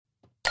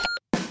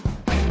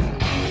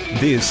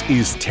This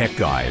is Tech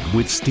Guide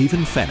with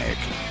Stephen Fennick,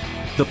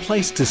 the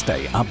place to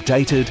stay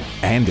updated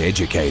and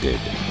educated.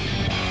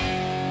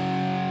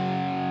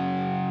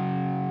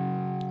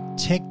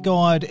 Tech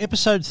Guide,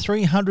 episode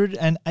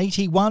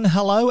 381.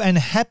 Hello and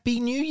Happy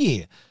New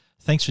Year.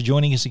 Thanks for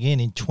joining us again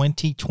in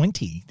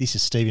 2020. This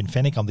is Stephen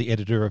Fennick. I'm the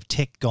editor of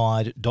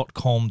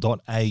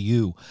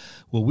techguide.com.au.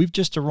 Well, we've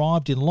just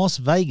arrived in Las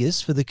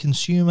Vegas for the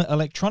Consumer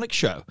Electronics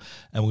Show,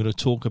 and we're going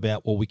to talk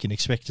about what we can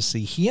expect to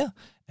see here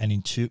and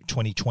into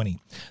 2020.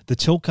 The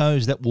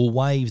telcos that will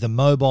waive the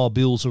mobile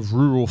bills of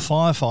rural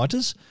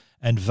firefighters,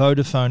 and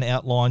Vodafone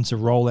outlines the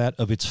rollout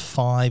of its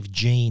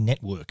 5G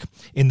network.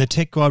 In the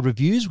Tech Guide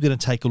reviews, we're going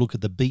to take a look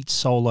at the Beats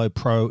Solo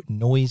Pro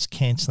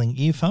noise-cancelling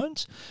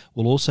earphones.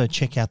 We'll also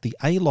check out the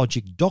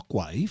ALogic Dock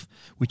Wave,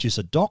 which is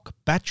a dock,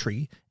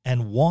 battery,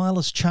 and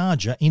wireless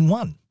charger in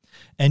one.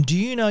 And do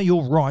you know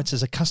your rights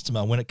as a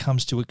customer when it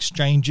comes to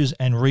exchanges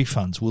and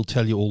refunds? We'll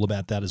tell you all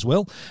about that as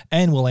well.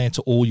 And we'll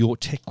answer all your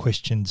tech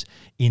questions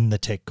in the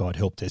Tech Guide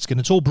Help Desk. And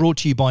it's all brought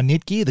to you by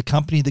Netgear, the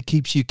company that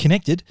keeps you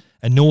connected,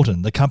 and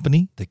Norton, the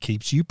company that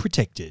keeps you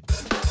protected.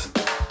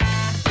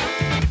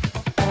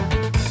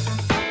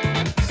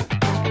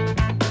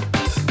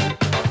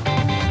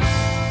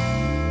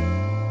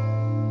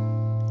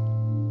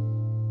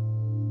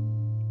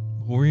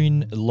 We're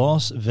in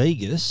Las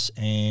Vegas,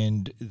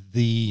 and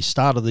the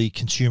start of the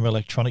Consumer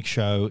Electronics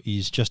Show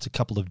is just a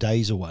couple of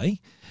days away,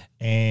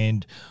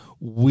 and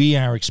we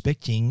are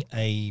expecting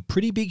a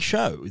pretty big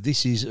show.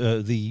 This is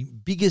the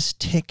biggest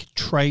tech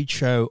trade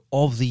show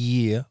of the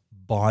year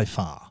by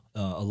far.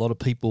 A lot of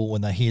people,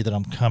 when they hear that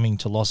I'm coming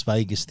to Las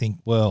Vegas, think,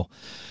 well,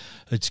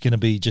 it's going to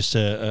be just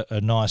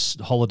a nice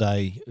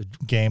holiday,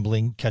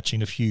 gambling,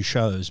 catching a few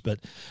shows. But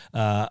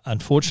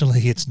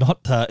unfortunately, it's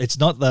not that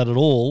at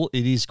all.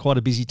 It is quite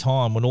a busy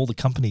time when all the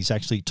companies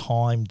actually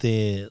timed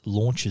their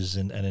launches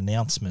and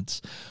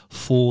announcements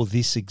for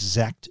this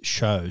exact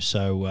show.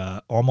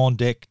 So I'm on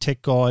deck.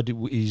 Tech Guide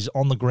is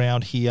on the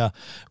ground here.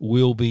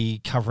 We'll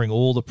be covering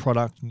all the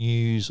product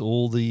news,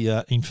 all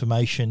the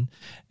information,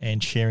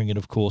 and sharing it,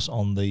 of course,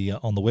 on the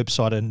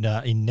website. And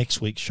in next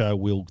week's show,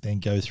 we'll then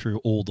go through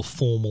all the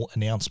formal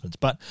announcements.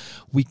 But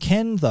we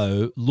can,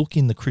 though, look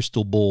in the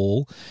crystal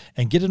ball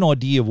and get an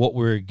idea of what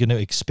we're going to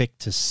expect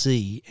to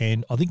see.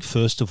 And I think,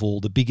 first of all,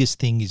 the biggest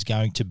thing is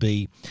going to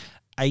be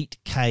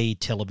 8K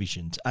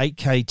televisions.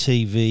 8K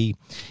TV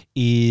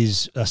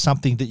is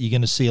something that you're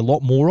going to see a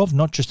lot more of,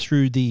 not just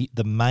through the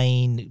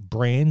main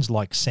brands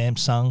like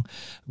Samsung.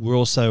 We're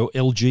also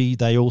LG.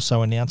 They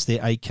also announced their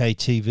 8K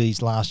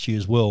TVs last year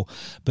as well.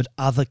 But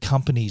other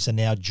companies are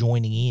now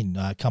joining in.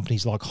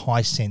 Companies like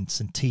Hisense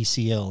and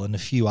TCL and a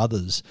few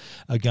others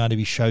are going to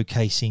be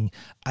showcasing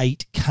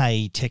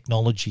 8K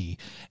technology.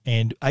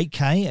 And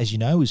 8K, as you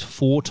know, is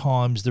 4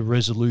 times the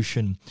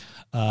resolution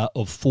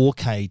of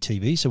 4K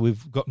TV. So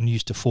we've gotten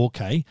used to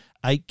 4K.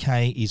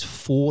 8K is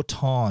 4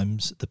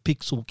 times the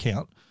pixel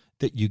count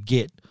that you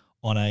get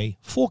on a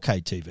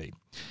 4K TV.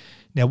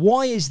 Now,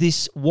 why is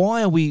this?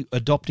 Why are we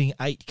adopting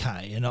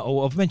 8K? And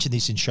I've mentioned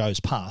this in shows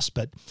past,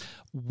 but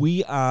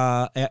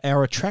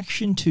our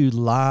attraction to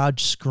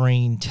large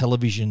screen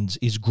televisions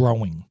is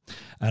growing.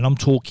 And I'm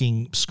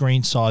talking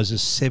screen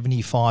sizes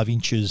 75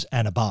 inches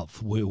and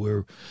above.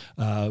 We're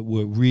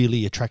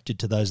really attracted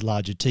to those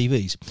larger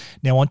TVs.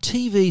 Now, on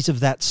TVs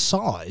of that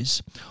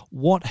size,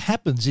 what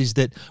happens is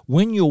that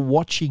when you're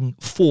watching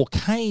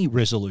 4K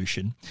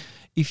resolution,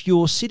 if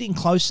you're sitting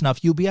close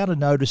enough, you'll be able to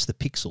notice the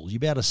pixels. You'll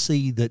be able to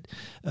see that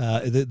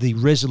the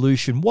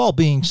resolution, while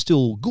being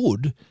still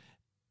good,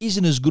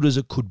 isn't as good as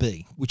it could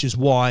be, which is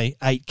why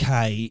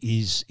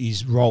 8K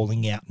is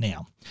rolling out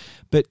now.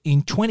 But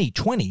in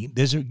 2020,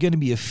 there's going to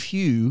be a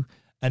few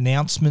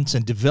announcements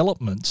and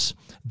developments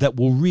that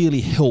will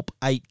really help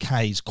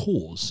 8K's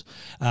cause.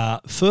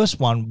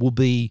 First one will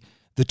be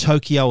the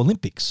Tokyo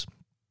Olympics.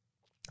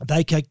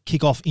 They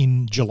kick off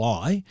in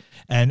July,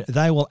 and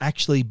they will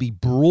actually be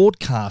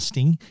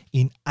broadcasting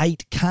in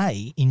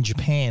 8K in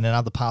Japan and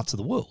other parts of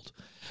the world.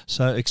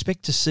 So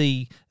expect to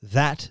see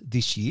that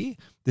this year.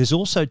 There's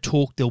also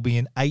talk there'll be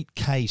an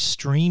 8K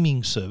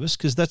streaming service,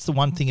 because that's the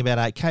one thing about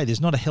 8K. There's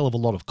not a hell of a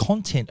lot of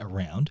content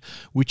around,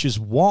 which is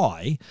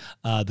why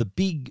the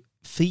big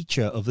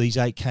feature of these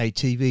 8K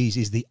TVs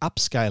is the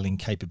upscaling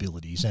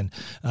capabilities. And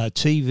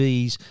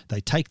TVs,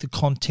 they take the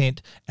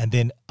content and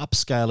then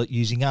upscale it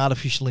using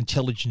artificial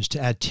intelligence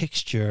to add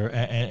texture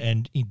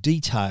and in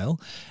detail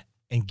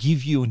and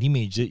give you an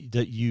image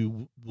that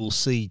you will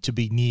see to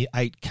be near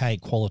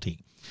 8K quality.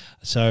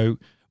 So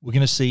we're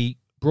going to see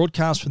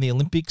broadcast from the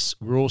Olympics.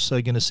 We're also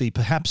going to see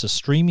perhaps a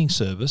streaming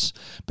service,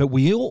 but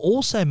we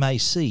also may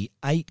see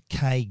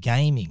 8K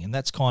gaming, and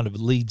that's kind of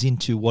leads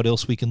into what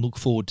else we can look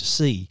forward to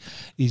see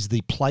is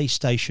the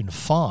PlayStation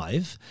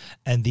 5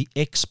 and the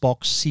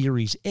Xbox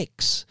Series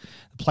X.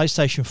 The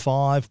PlayStation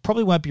 5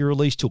 probably won't be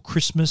released till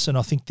Christmas, and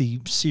I think the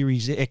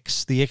Series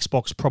X, the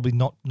Xbox, probably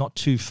not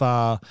too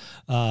far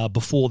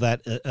before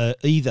that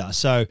either.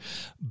 So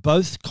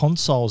both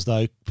consoles,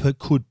 though,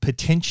 could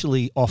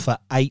potentially offer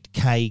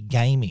 8K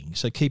gaming.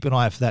 So keep an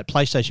eye out for that.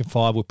 PlayStation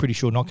 5, we're pretty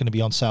sure not going to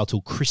be on sale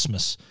till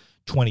Christmas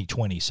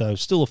 2020. So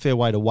still a fair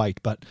way to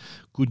wait, but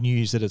good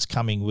news that it's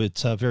coming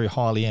with a very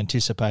highly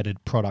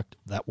anticipated product,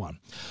 that one.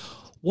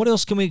 What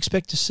else can we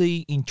expect to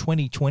see in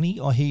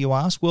 2020, I hear you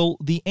ask? Well,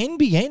 the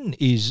NBN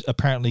is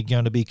apparently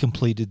going to be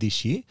completed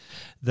this year.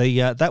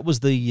 That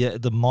was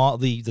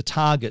the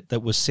target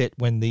that was set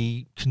when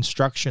the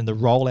construction, the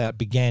rollout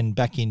began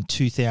back in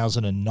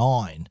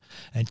 2009.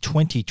 And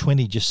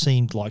 2020 just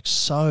seemed like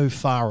so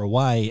far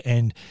away,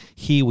 and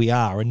here we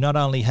are. And not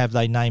only have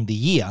they named the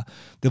year,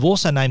 they've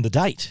also named the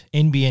date.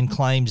 NBN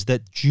claims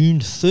that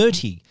June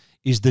 30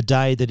 is the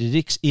day that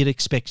it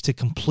expects to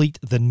complete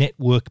the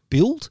network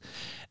build.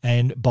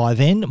 And by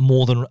then,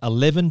 more than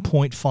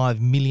 11.5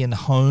 million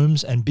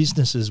homes and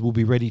businesses will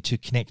be ready to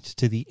connect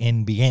to the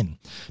NBN.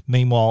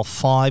 Meanwhile,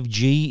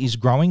 5G is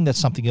growing. That's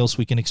something else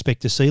we can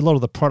expect to see. A lot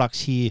of the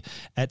products here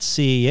at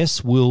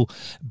CES will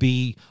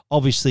be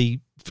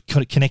obviously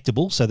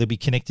connectable, so they'll be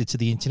connected to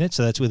the internet,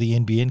 so that's where the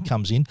NBN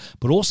comes in.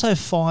 But also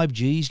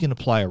 5G is going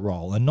to play a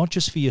role, and not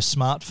just for your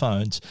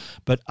smartphones,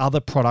 but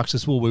other products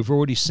as well. We've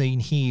already seen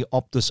here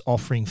Optus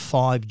offering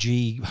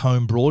 5G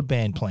home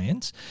broadband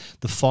plans.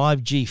 The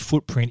 5G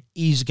footprint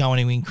is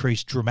going to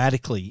increase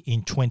dramatically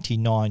in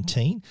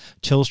 2019.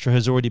 Telstra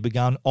has already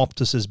begun,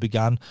 Optus has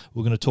begun.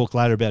 We're going to talk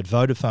later about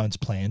Vodafone's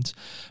plans,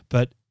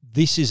 but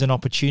this is an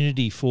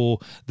opportunity for,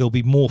 there'll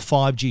be more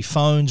 5G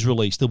phones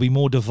released. There'll be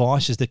more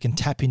devices that can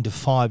tap into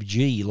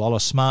 5G, a lot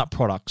of smart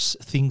products,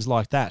 things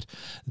like that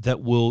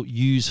will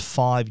use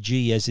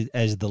 5G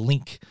as the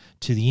link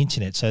to the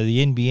internet. So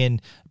the NBN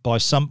by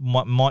some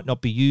might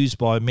not be used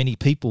by many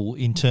people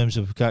in terms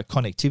of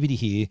connectivity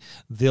here.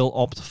 They'll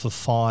opt for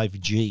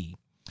 5G.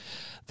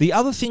 The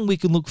other thing we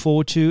can look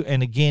forward to,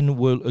 and again,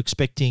 we're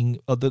expecting,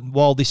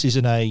 while this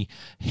isn't a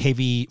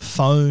heavy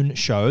phone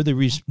show,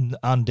 there is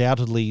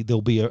undoubtedly,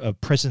 there'll be a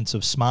presence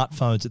of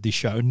smartphones at this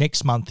show.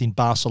 Next month in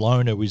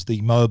Barcelona is the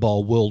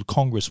Mobile World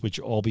Congress, which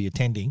I'll be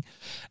attending.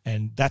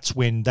 And that's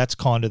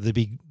kind of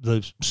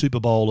the Super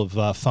Bowl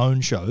of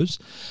phone shows.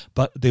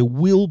 But there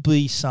will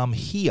be some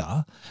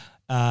here.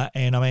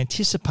 And I'm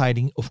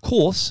anticipating, of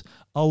course,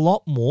 a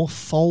lot more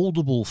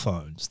foldable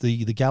phones.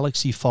 The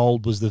Galaxy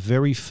Fold was the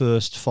very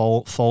first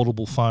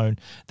foldable phone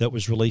that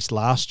was released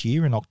last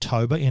year in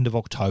October, end of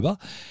October,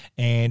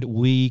 and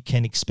we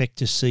can expect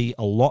to see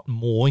a lot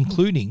more,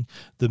 including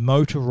the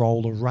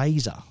Motorola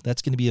Razr.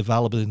 That's going to be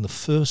available in the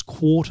first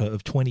quarter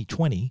of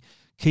 2020.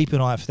 Keep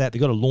an eye out for that.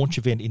 They've got a launch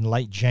event in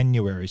late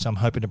January, so I'm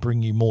hoping to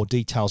bring you more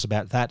details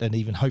about that and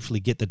even hopefully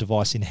get the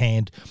device in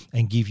hand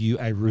and give you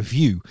a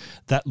review.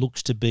 That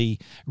looks to be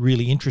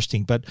really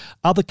interesting. But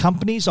other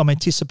companies, I'm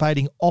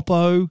anticipating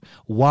Oppo,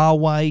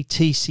 Huawei,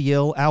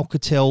 TCL,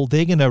 Alcatel,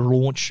 they're going to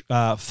launch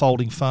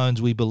folding phones,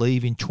 we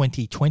believe, in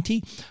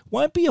 2020.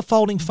 Won't be a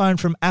folding phone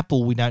from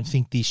Apple, we don't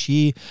think, this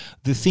year.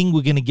 The thing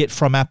we're going to get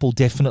from Apple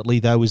definitely,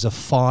 though, is a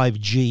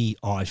 5G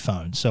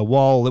iPhone. So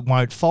while it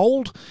won't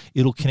fold,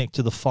 it'll connect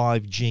to the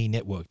 5G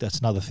network. That's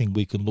another thing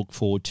we can look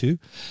forward to.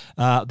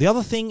 The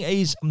other thing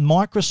is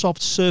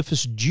Microsoft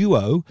Surface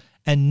Duo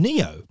and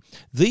Neo.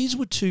 These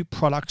were two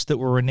products that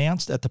were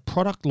announced at the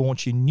product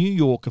launch in New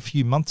York a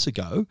few months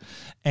ago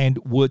and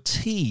were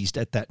teased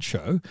at that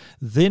show.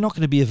 They're not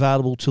going to be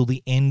available till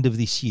the end of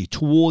this year,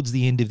 towards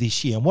the end of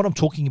this year. And what I'm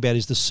talking about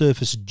is the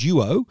Surface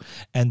Duo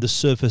and the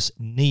Surface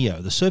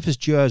Neo. The Surface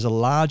Duo is a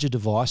larger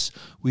device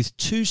with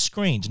two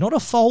screens, not a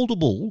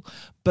foldable,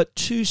 but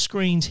two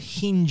screens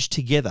hinged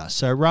together.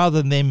 So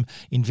rather than them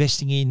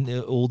investing in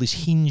all this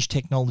hinge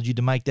technology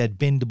to make that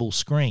bendable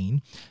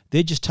screen,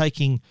 they're just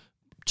taking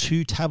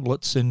two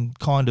tablets and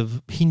kind of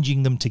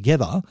hinging them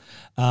together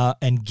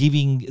and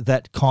giving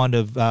that kind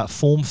of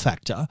form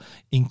factor,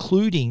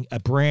 including a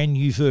brand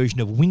new version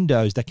of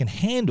Windows that can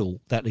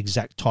handle that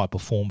exact type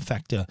of form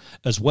factor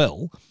as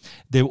well.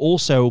 There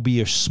also will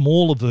be a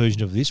smaller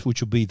version of this,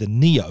 which will be the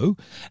Neo,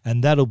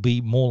 and that'll be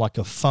more like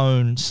a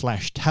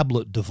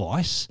phone/tablet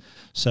device.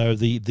 So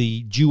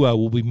the Duo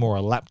will be more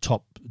a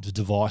laptop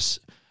device,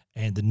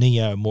 and the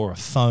Neo more a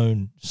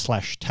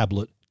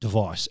phone/tablet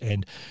device.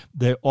 And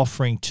they're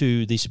offering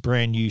to this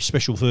brand new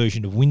special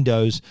version of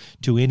Windows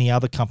to any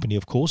other company,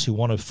 of course, who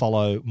want to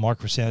follow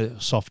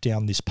Microsoft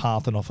down this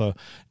path and offer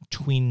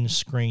twin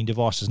screen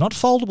devices, not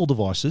foldable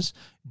devices,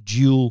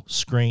 dual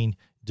screen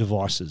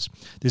devices.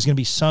 There's going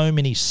to be so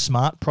many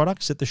smart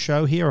products at the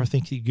show here. I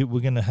think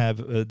we're going to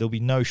have, there'll be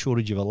no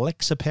shortage of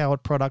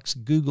Alexa-powered products,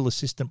 Google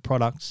Assistant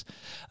products.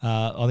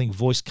 I think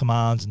voice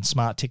commands and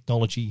smart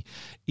technology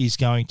is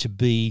going to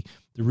be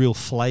the real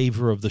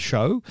flavour of the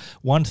show.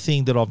 One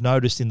thing that I've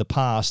noticed in the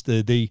past,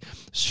 I've been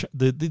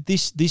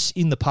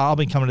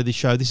coming to this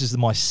show. This is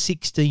my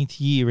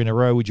 16th year in a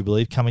row, would you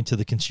believe, coming to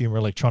the Consumer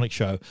Electronics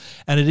Show,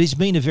 and it has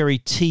been a very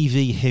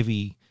TV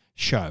heavy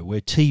show,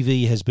 where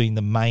TV has been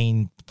the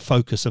main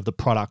focus of the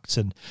products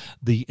and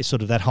the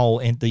sort of that whole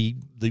and the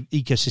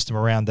ecosystem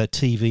around the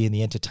TV and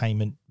the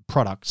entertainment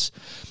products.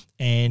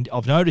 And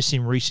I've noticed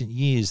in recent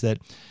years that,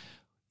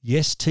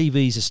 yes,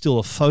 TVs are still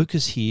a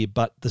focus here,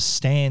 but the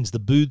stands, the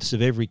booths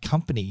of every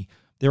company,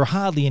 there are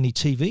hardly any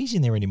TVs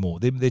in there anymore.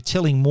 They're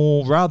telling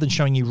more, rather than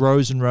showing you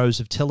rows and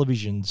rows of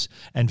televisions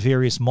and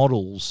various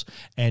models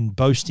and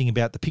boasting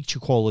about the picture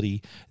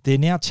quality, they're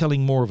now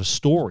telling more of a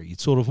story.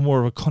 It's sort of more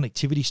of a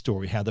connectivity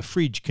story, how the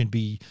fridge can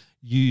be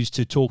used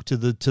to talk to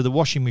the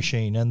washing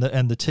machine, and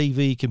the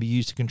TV can be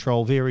used to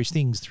control various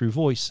things through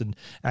voice and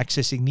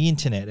accessing the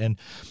internet. And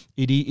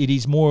it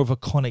is more of a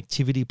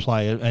connectivity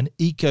play, an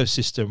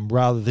ecosystem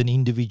rather than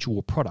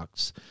individual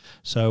products.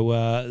 So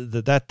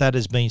that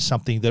has been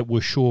something that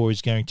we're sure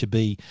is going to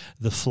be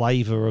the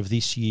flavour of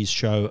this year's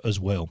show as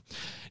well.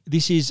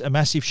 This is a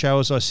massive show,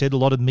 as I said, a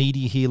lot of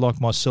media here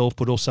like myself,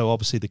 but also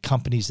obviously the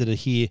companies that are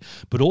here.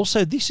 But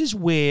also this is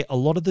where a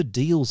lot of the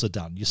deals are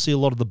done. You see a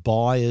lot of the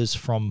buyers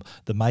from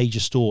the major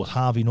stores,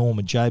 Harvey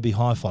Norman, JB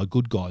Hi-Fi,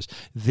 Good Guys.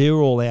 They're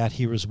all out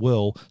here as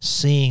well,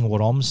 seeing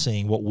what I'm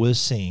seeing, what we're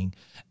seeing.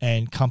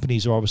 And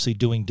companies are obviously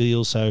doing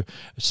deals. So,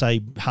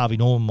 say Harvey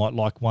Norman might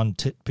like one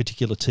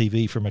particular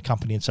TV from a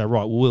company and say,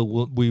 right,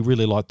 we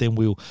really like them.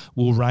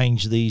 We'll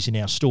range these in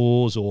our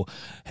stores, or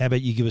how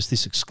about you give us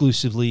this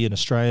exclusively in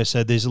Australia?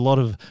 So there's a lot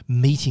of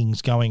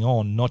meetings going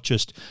on, not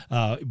just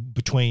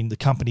between the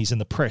companies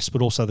and the press,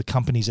 but also the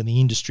companies and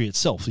the industry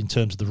itself, in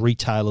terms of the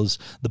retailers,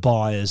 the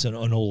buyers, and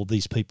all of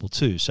these people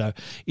too. So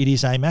it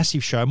is a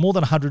massive show. More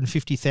than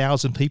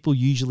 150,000 people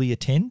usually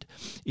attend.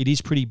 It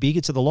is pretty big.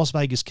 It's at the Las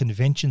Vegas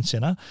Convention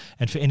Center.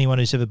 And for anyone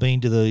who's ever been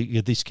to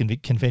this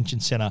convention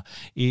center,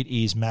 it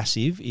is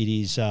massive. It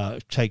is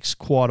takes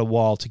quite a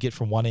while to get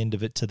from one end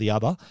of it to the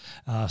other.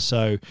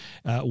 So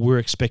we're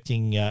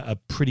expecting a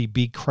pretty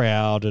big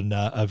crowd and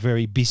a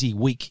very busy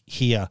week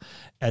here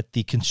at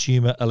the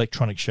Consumer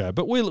Electronics Show.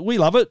 But we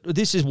love it.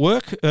 This is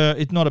work.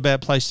 It's not a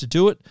bad place to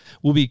do it.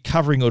 We'll be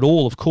covering it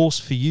all, of course,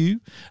 for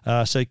you.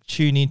 So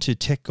tune into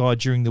Tech Guide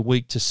during the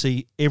week to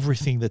see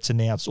everything that's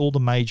announced, all the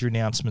major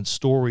announcements,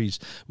 stories.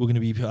 We're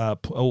going to be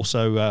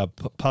also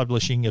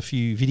publishing a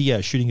few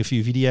videos, shooting a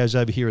few videos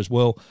over here as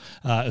well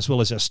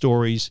as our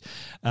stories.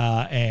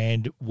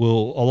 And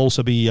I'll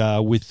also be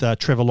with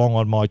Trevor Long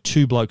on my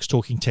Two Blokes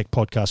Talking Tech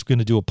podcast. We're going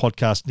to do a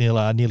podcast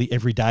nearly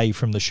every day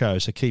from the show,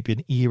 so keep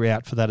an ear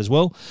out for that as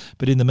well.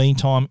 But in the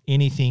meantime,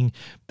 anything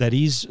that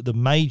is the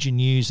major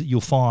news that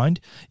you'll find,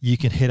 you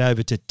can head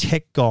over to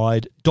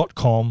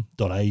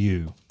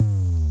techguide.com.au.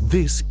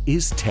 This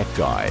is Tech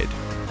Guide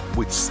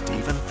with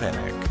Stephen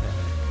Fenech.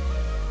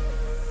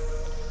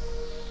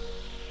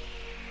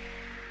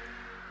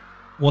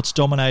 What's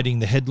dominating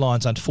the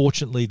headlines,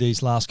 unfortunately,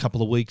 these last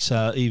couple of weeks,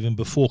 even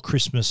before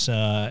Christmas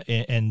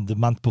and the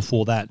month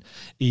before that,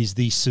 is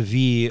the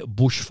severe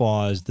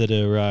bushfires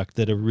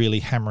that are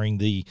really hammering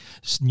the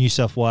New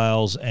South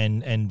Wales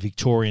and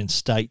Victorian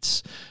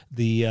states.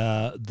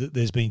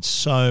 There's been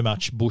so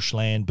much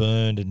bushland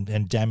burned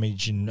and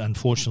damage, and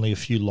unfortunately a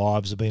few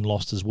lives have been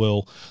lost as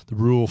well. The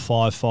rural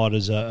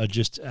firefighters are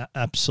just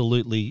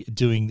absolutely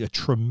doing a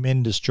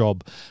tremendous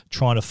job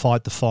trying to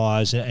fight the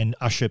fires and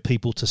usher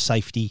people to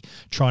safety,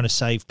 trying to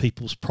save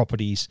people's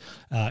properties.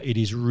 It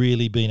has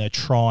really been a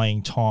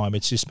trying time.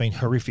 It's just been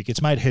horrific.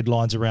 It's made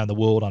headlines around the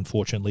world,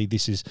 unfortunately.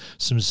 This is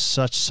some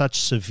such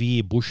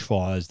severe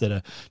bushfires that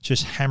are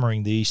just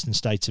hammering the eastern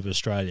states of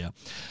Australia.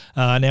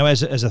 Now,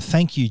 as a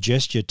thank you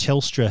gesture,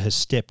 Telstra has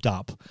stepped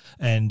up,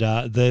 and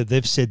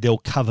they've said they'll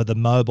cover the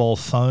mobile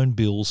phone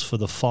bills for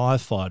the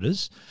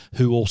firefighters,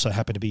 who also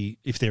happen to be,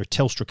 if they're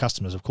Telstra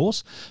customers, of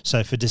course.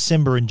 So for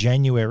December and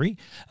January,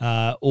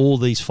 all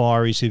these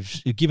fireys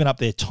who've given up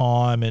their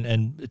time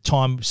and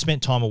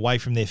spent time away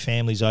from their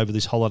families over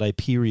this holiday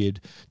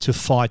period to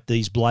fight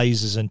these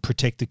blazes and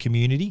protect the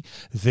community,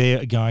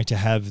 they're going to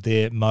have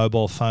their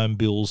mobile phone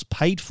bills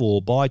paid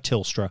for by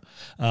Telstra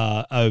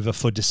over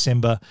for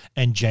December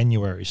and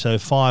January. So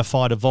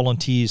firefighter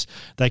volunteers,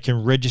 they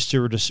can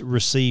register to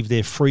receive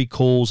their free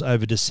calls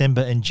over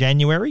December and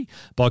January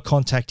by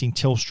contacting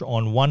Telstra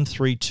on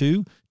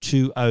 132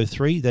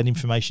 203. That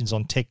information's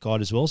on Tech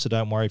Guide as well, so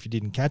don't worry if you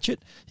didn't catch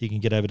it. You can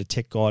get over to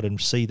Tech Guide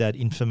and see that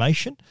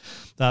information.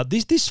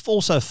 This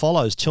also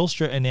follows,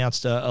 Telstra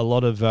announced a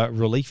lot of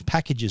relief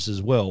packages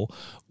as well,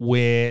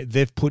 where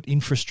they've put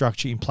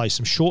infrastructure in place.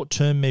 Some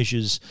short-term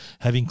measures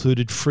have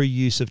included free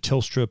use of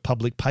Telstra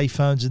public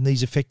payphones in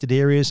these affected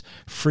areas,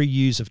 free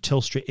use of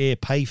Telstra Air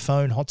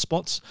payphone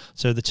hotspots.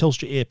 So the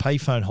Telstra Air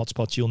payphone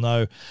hotspots, you'll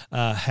know,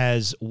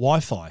 has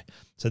Wi-Fi.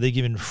 So they're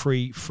given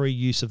free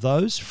use of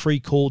those,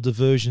 free call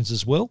diversions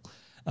as well.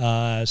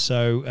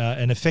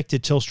 And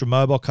affected Telstra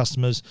mobile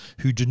customers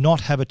who do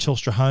not have a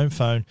Telstra home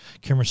phone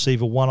can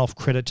receive a one-off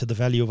credit to the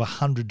value of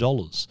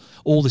 $100.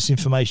 All this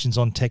information's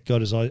on Tech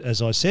Guide,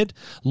 as I said.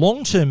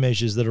 Long-term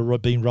measures that are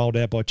being rolled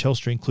out by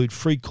Telstra include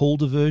free call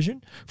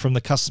diversion from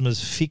the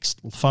customer's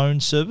fixed phone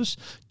service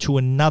to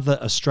another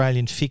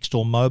Australian fixed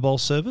or mobile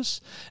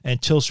service.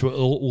 And Telstra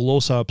will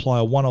also apply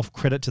a one-off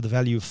credit to the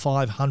value of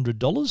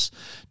 $500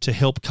 to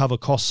help cover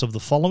costs of the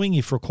following,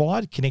 if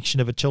required: connection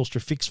of a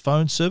Telstra fixed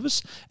phone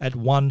service at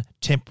one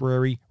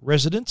temporary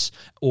residence,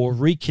 or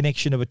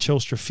reconnection of a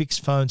Telstra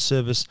fixed phone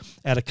service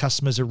at a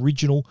customer's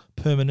original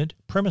permanent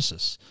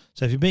premises.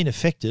 So if you've been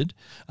affected,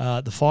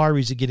 the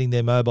fireys are getting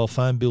their mobile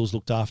phone bills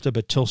looked after,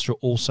 but Telstra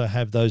also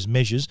have those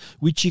measures,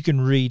 which you can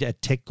read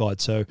at Tech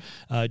Guide. So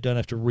don't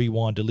have to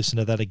rewind to listen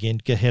to that again.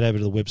 Head over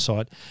to the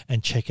website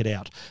and check it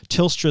out.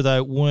 Telstra,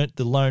 though, weren't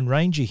the lone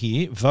ranger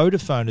here.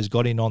 Vodafone has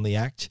got in on the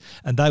act,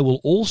 and they will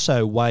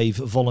also waive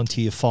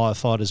volunteer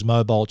firefighters'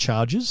 mobile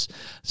charges.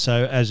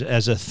 So as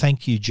a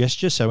thank you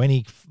gesture, so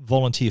any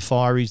volunteer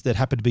fireys that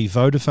happen to be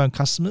Vodafone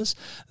customers,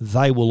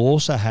 they will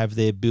also have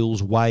their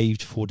bills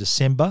waived for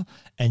December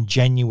and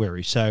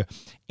January. So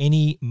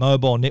any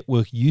mobile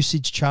network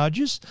usage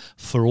charges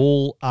for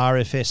all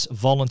RFS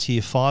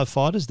volunteer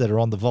firefighters that are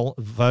on the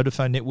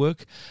Vodafone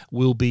network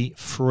will be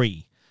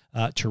free.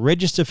 To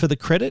register for the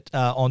credit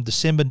on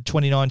December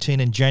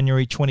 2019 and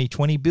January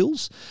 2020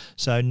 bills,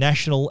 so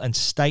national and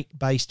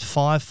state-based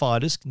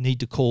firefighters need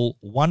to call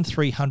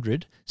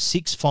 1300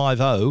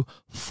 650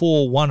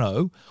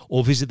 410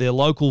 or visit their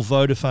local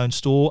Vodafone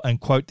store and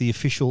quote their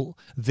official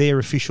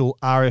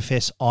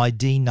RFS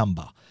ID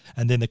number,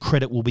 and then the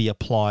credit will be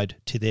applied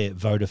to their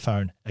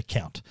Vodafone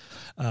account.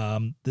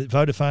 The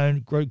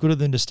Vodafone, good of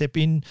them to step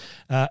in.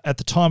 At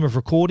the time of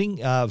recording,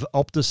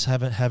 Optus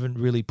haven't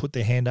really put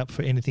their hand up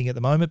for anything at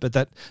the moment, but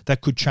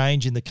that could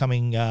change in the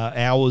coming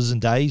hours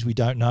and days. We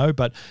don't know,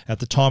 but at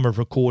the time of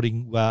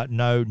recording,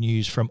 no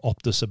news from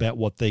Optus about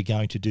what they're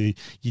going to do.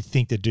 You'd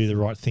think they'd do the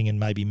right thing and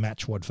maybe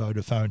match what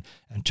Vodafone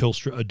and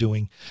Telstra are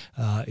doing.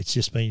 It's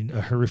just been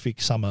a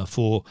horrific summer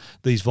for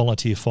these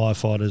volunteer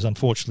firefighters.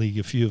 Unfortunately,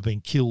 a few have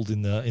been killed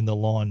in the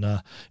line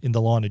of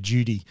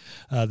duty.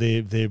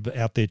 They're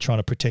out there trying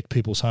to protect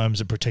people's homes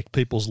and protect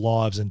people's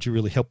lives and to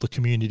really help the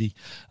community.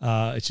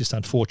 It's just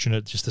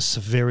unfortunate. Just the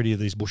severity of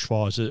these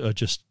bushfires are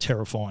just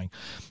terrifying.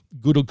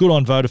 Good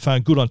on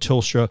Vodafone, good on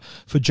Telstra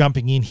for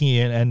jumping in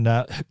here and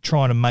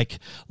trying to make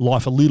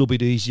life a little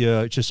bit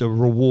easier. Just a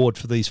reward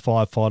for these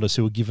firefighters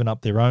who are giving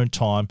up their own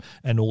time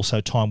and also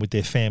time with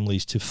their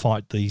families to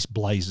fight these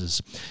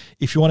blazes.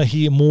 If you want to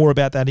hear more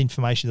about that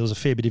information, there was a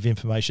fair bit of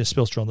information,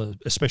 especially on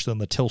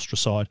the Telstra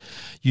side.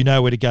 You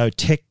know where to go,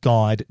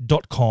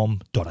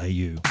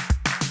 techguide.com.au.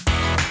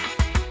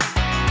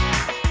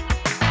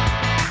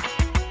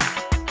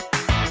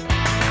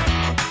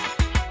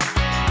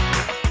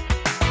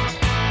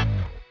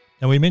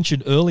 Now, we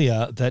mentioned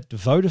earlier that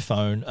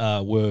Vodafone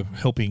were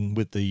helping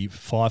with the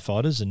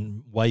firefighters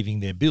and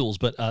waiving their bills,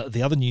 but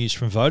the other news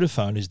from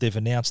Vodafone is they've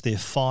announced their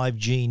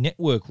 5G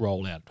network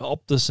rollout.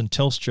 Optus and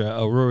Telstra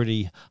are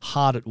already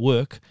hard at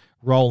work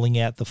rolling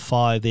out their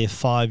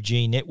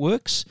 5G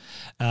networks.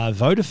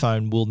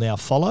 Vodafone will now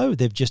follow.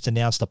 They've just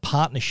announced a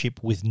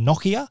partnership with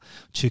Nokia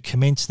to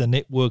commence the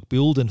network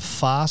build and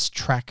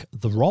fast-track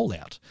the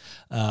rollout.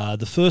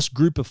 The first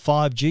group of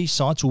 5G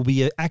sites will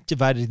be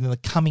activated in the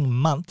coming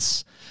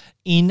months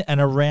in and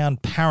around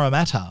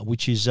Parramatta,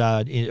 which is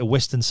a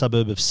western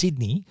suburb of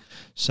Sydney.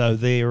 So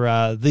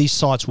these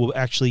sites were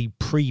actually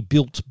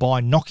pre-built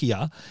by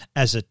Nokia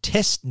as a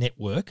test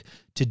network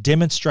to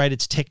demonstrate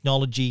its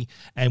technology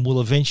and will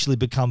eventually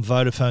become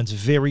Vodafone's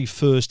very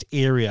first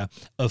area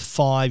of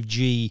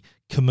 5G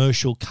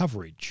commercial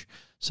coverage.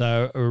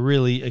 So a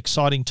really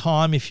exciting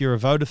time if you're a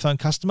Vodafone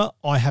customer.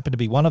 I happen to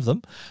be one of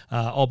them.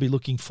 I'll be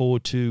looking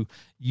forward to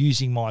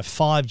using my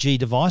 5G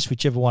device,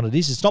 whichever one it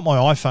is. It's not my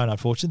iPhone,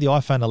 unfortunately. The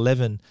iPhone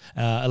 11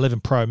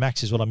 Pro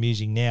Max is what I'm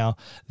using now.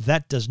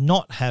 That does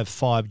not have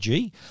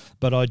 5G,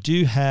 but I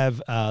do have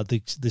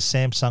the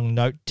Samsung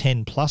Note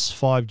 10 Plus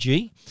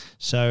 5G.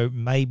 So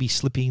maybe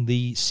slipping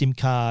the SIM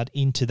card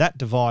into that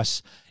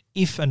device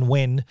if and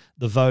when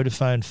the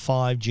Vodafone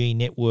 5G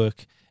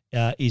network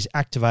is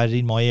activated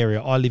in my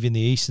area. I live in the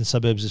eastern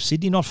suburbs of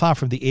Sydney, not far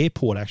from the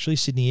airport, actually,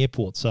 Sydney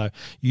Airport. So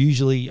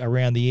usually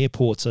around the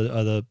airports are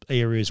the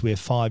areas where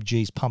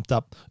 5G is pumped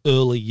up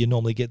early. You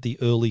normally get the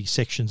early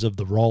sections of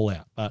the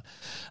rollout. But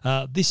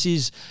this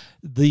is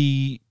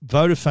the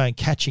Vodafone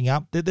catching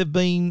up. They've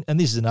been, and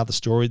this is another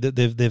story, that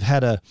they've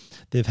had a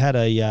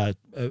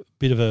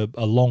bit of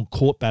a long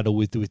court battle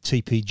with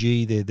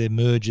TPG, their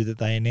merger that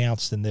they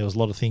announced, and there was a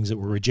lot of things that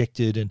were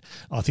rejected, and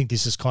I think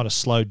this has kind of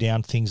slowed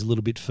down things a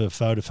little bit for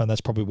Vodafone.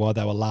 That's probably why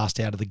they were last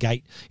out of the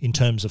gate in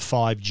terms of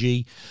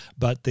 5G,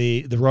 but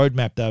the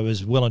roadmap, though,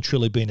 has well and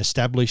truly been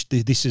established.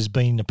 This has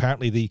been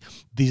apparently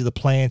these are the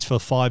plans for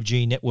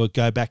 5G network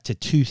go back to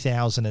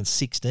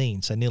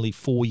 2016, so nearly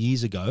 4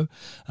 years ago.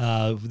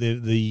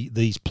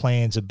 these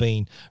plans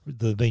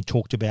they've been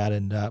talked about,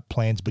 and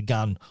plans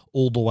begun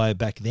all the way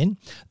back then.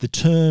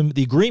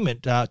 The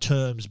agreement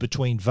terms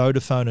between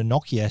Vodafone and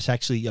Nokia is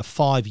actually a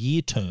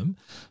 5-year term,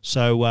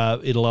 so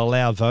it'll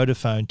allow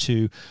Vodafone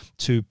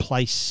to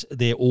place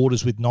their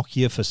orders with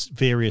Nokia for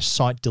various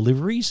site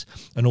deliveries,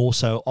 and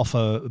also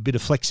offer a bit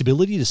of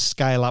flexibility to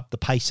scale up the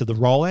pace of the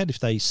rollout if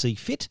they see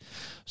fit.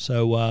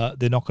 So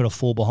they're not going to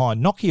fall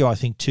behind. Nokia, I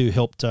think, too,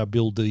 helped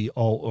build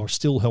or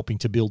still helping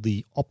to build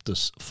the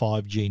Optus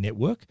 5G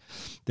network.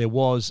 There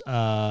was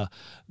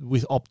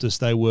with Optus,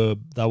 they were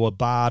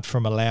barred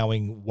from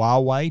allowing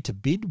Huawei to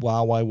bid.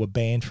 Huawei were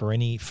banned from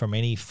any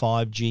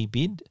 5G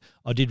bid.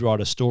 I did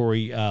write a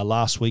story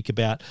last week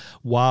about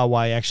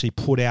Huawei actually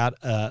put out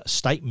a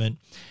statement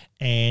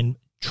and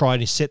try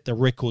to set the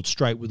record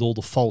straight with all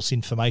the false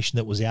information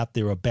that was out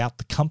there about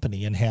the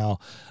company, and how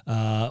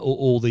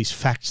all these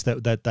facts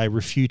that they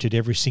refuted,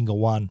 every single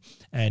one.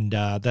 And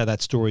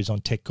that story is on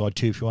Tech Guide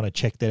too, if you want to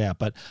check that out.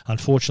 But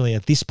unfortunately,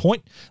 at this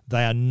point,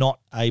 they are not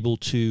able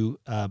to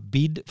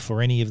bid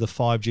for any of the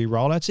 5G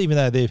rollouts, even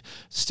though they're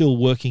still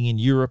working in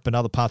Europe and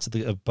other parts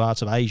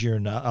of Asia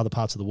and other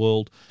parts of the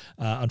world.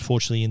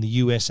 Unfortunately, in the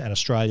US and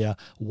Australia,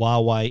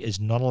 Huawei is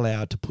not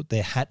allowed to put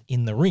their hat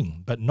in the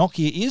ring. But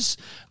Nokia is.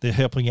 They're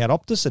helping out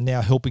Optus and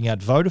now helping out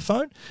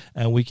Vodafone,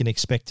 and we can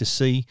expect to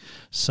see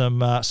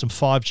some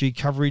 5G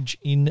coverage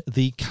in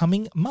the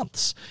coming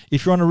months.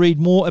 If you want to read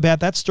more about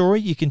that story,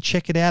 you can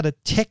check it out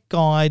at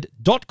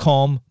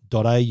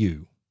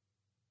techguide.com.au.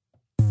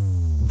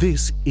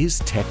 This is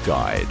Tech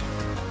Guide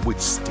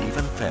with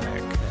Stephen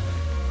Fenech.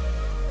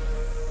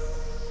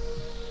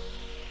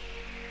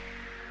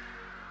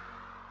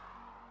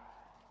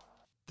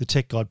 The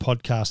Tech Guide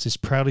podcast is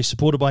proudly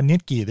supported by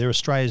Netgear. They're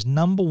Australia's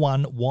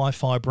 #1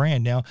 Wi-Fi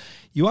brand. Now,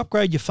 you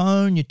upgrade your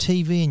phone, your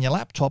TV and your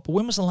laptop, but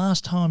when was the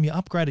last time you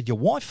upgraded your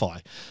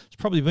Wi-Fi? It's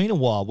probably been a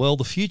while. Well,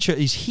 the future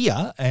is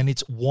here, and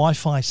it's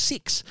Wi-Fi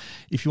 6.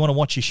 If you want to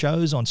watch your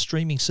shows on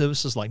streaming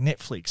services like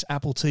Netflix,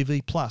 Apple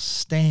TV+,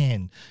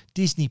 Stan,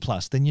 Disney+,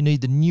 then you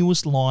need the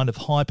newest line of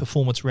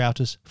high-performance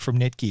routers from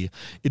Netgear.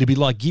 It'll be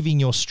like giving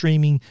your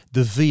streaming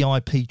the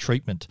VIP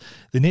treatment.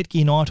 The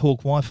Netgear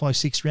Nighthawk Wi-Fi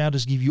 6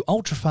 routers give you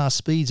ultra-fast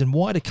speeds and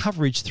wider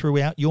coverage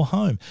throughout your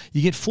home.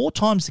 You get 4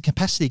 times the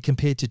capacity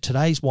compared to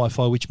today's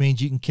Wi-Fi, which means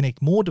you can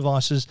connect more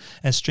devices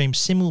and stream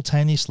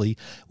simultaneously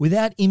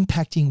without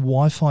impacting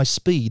Wi-Fi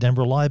speed and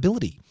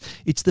reliability.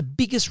 It's the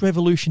biggest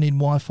revolution in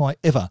Wi-Fi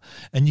ever,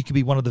 and you can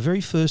be one of the very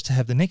first to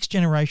have the next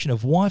generation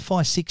of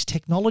Wi-Fi 6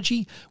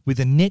 technology with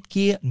a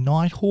Netgear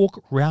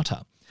Nighthawk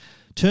router.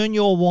 Turn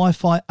your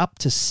Wi-Fi up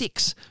to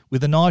 6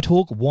 with a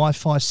Nighthawk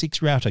Wi-Fi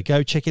 6 router.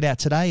 Go check it out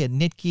today at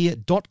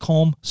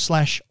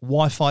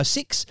netgear.com/Wi-Fi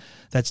 6.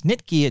 That's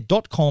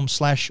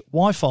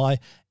netgear.com/Wi-Fi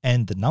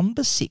and the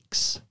number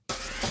 6.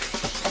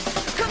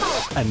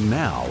 And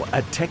now,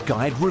 a Tech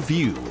Guide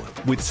review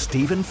with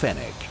Stephen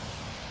Fenech.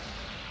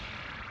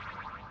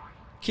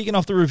 Kicking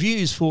off the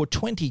reviews for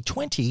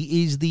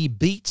 2020 is the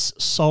Beats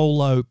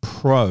Solo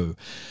Pro.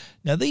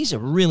 Now, these are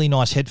really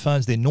nice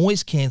headphones. They're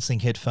noise-cancelling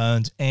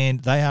headphones,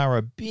 and they are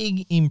a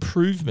big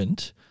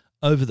improvement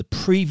over the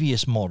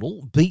previous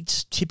model.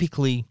 Beats,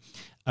 typically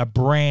a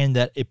brand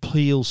that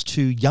appeals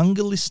to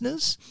younger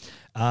listeners.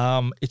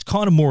 It's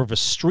kind of more of a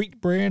street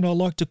brand, I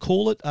like to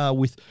call it,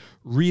 with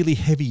really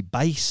heavy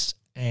bass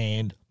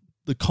and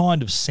the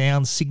kind of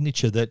sound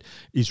signature that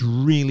is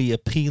really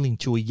appealing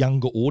to a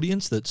younger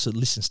audience that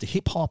listens to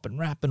hip-hop and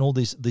rap and all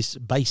this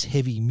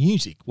bass-heavy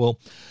music. Well,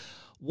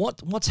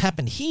 what's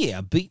happened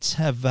here, Beats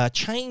have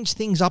changed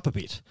things up a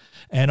bit.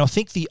 And I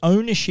think the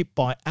ownership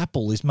by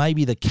Apple is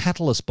maybe the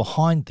catalyst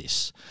behind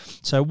this.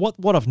 So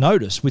what I've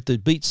noticed with the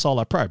Beats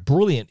Solo Pro,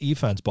 brilliant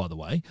earphones, by the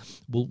way,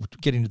 we'll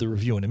get into the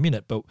review in a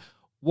minute, but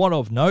what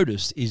I've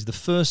noticed is the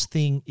first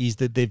thing is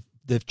that they've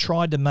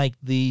tried to make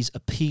these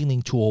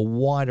appealing to a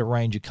wider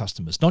range of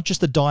customers, not just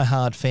the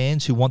diehard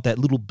fans who want that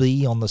little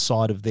B on the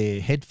side of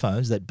their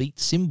headphones, that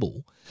Beats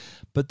symbol,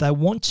 but they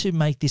want to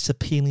make this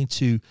appealing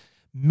to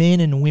men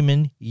and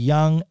women,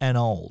 young and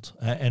old.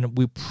 And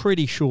we're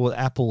pretty sure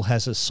Apple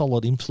has a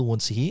solid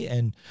influence here,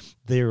 and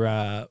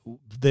I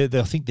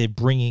think they're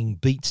bringing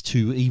Beats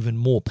to even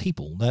more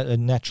people. That are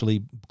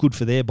naturally good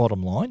for their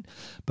bottom line,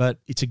 but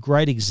it's a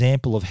great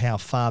example of how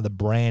far the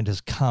brand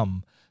has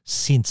come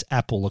since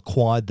Apple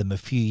acquired them a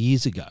few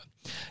years ago.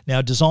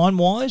 Now,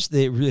 design-wise,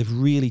 they've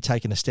really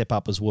taken a step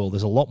up as well.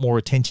 There's a lot more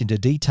attention to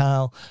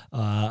detail.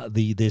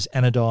 There's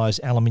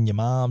anodized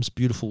aluminium arms,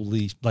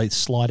 beautifully they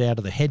slide out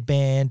of the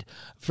headband.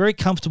 Very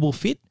comfortable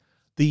fit.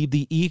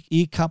 The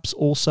ear cups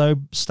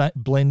also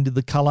blend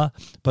the color,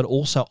 but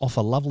also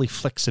offer lovely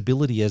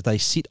flexibility as they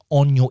sit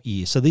on your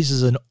ear. So this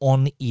is an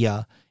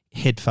on-ear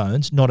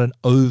headphones, not an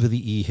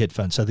over-the-ear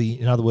headphone. So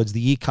in other words,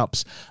 the ear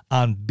cups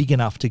aren't big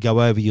enough to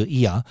go over your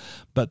ear,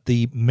 but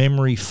the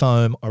memory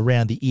foam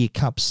around the ear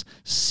cups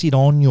sit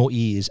on your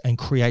ears and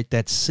create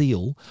that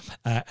seal.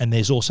 And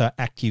there's also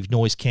active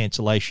noise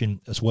cancellation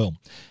as well.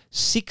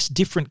 6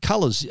 different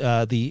colours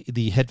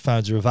the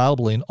headphones are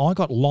available in. I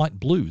got light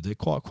blue. They're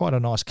quite a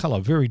nice colour,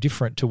 very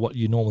different to what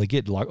you normally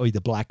get, like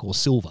either black or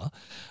silver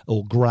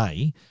or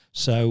grey.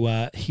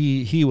 So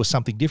here was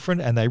something different,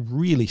 and they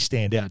really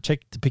stand out. Check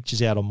the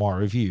pictures out on my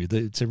review.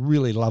 It's a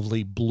really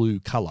lovely blue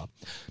colour.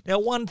 Now,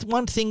 one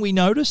thing we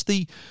noticed,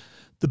 the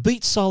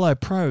Beats Solo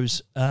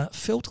Pros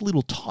felt a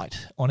little tight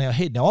on our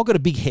head. Now, I've got a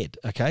big head,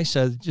 okay,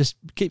 so just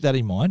keep that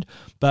in mind.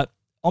 But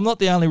I'm not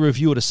the only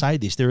reviewer to say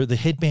this. The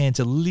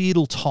headband's a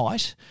little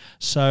tight,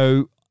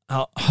 so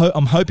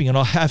I'm hoping, and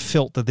I have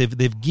felt that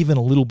they've given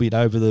a little bit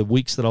over the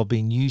weeks that I've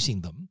been using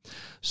them.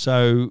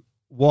 So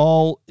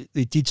while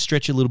it did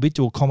stretch a little bit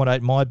to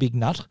accommodate my big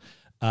nut,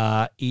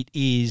 it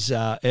is,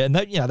 and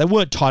they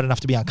weren't tight enough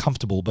to be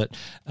uncomfortable, but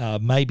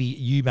maybe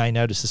you may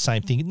notice the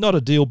same thing. Not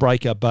a deal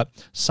breaker, but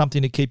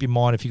something to keep in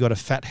mind if you've got a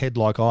fat head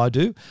like I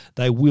do.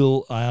 They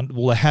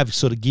they have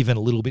sort of given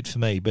a little bit for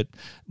me, but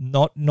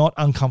not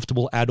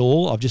uncomfortable at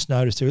all. I've just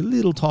noticed they're a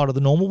little tighter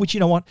than normal, which, you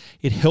know what,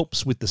 it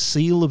helps with the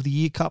seal of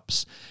the ear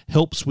cups,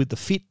 helps with the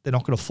fit. They're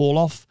not going to fall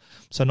off,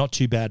 so not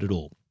too bad at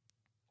all.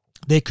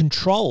 They're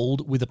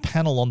controlled with a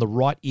panel on the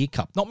right ear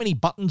cup. Not many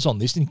buttons on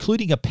this,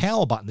 including a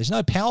power button. There's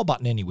no power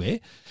button anywhere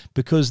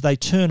because they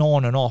turn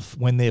on and off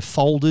when they're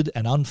folded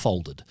and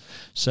unfolded.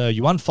 So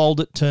you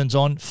unfold it, turns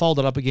on, fold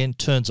it up again,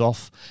 turns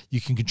off.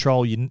 You can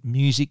control your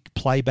music,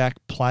 playback,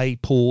 play,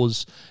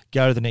 pause,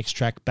 go to the next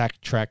track,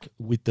 backtrack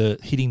with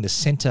hitting the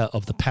center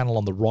of the panel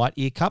on the right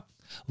ear cup.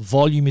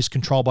 Volume is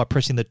controlled by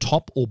pressing the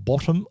top or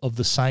bottom of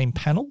the same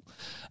panel,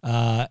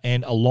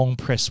 and a long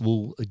press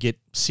will get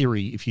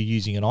Siri if you're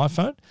using an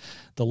iPhone.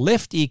 The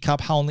left ear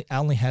cup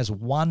only has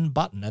one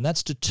button, and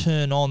that's to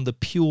turn on the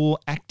pure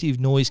active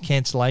noise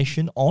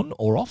cancellation on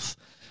or off,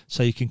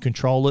 so you can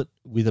control it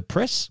with a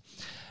press.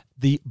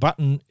 The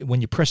button, when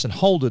you press and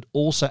hold it,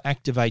 also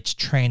activates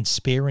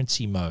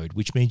transparency mode,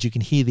 which means you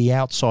can hear the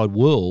outside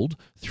world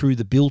through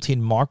the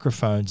built-in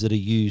microphones that are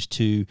used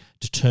to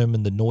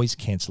determine the noise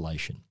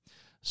cancellation.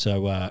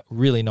 So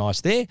really nice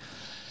there.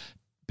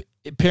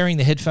 Pairing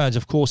the headphones,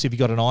 of course, if you've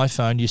got an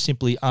iPhone, you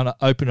simply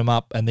open them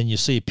up and then you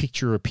see a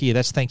picture appear.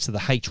 That's thanks to the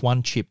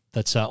H1 chip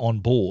that's on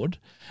board.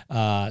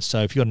 So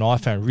if you've got an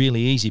iPhone,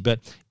 really easy. But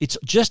it's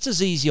just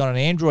as easy on an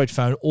Android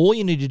phone. All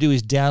you need to do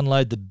is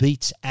download the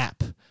Beats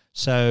app.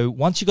 So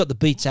once you've got the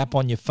Beats app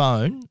on your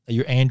phone,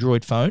 your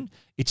Android phone,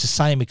 it's the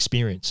same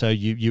experience. So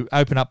you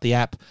open up the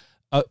app,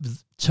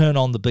 turn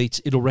on the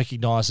Beats, it'll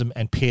recognize them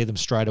and pair them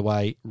straight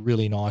away.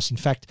 Really nice. In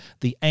fact,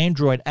 the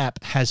Android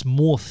app has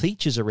more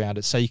features around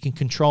it, so you can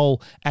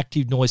control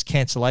active noise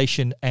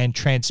cancellation and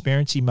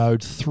transparency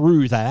mode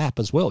through that app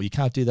as well. You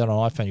can't do that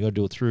on iPhone. You've got to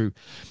do it through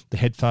the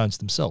headphones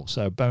themselves.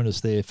 So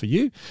bonus there for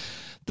you.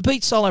 The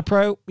Beats Solo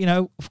Pro,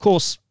 of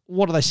course,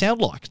 what do they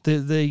sound like?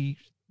 They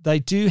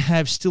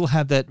still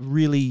have that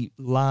really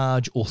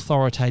large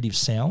authoritative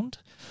sound,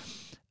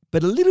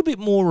 but a little bit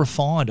more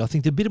refined. I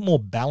think there's a bit more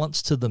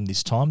balance to them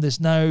this time. There's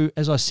no,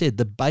 as I said,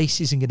 the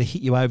bass isn't going to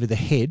hit you over the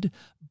head,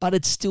 but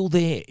it's still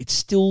there. It's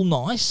still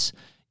nice.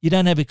 You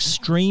don't have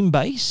extreme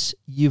bass.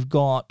 You've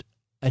got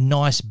a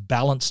nice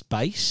balanced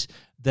bass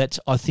that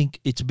I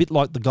think it's a bit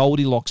like the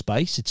Goldilocks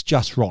bass. It's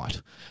just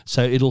right.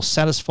 So it'll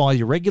satisfy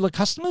your regular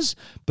customers,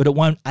 but it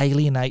won't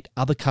alienate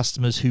other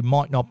customers who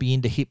might not be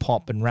into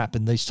hip-hop and rap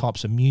and these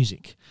types of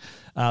music.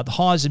 The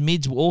highs and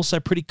mids were also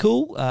pretty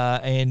cool,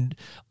 and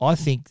I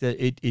think that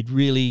it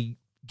really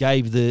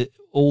gave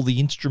all the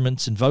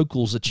instruments and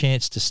vocals a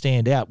chance to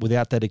stand out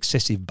without that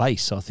excessive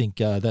bass. I think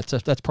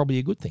that's probably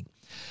a good thing.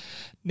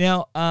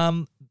 Now,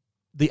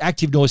 the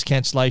active noise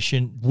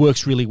cancellation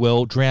works really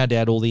well, drowned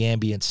out all the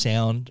ambient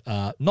sound.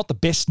 Not the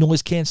best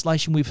noise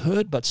cancellation we've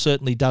heard, but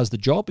certainly does the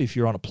job if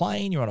you're on a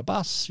plane, you're on a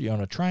bus, you're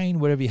on a train,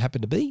 wherever you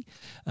happen to be.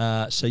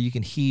 So you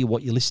can hear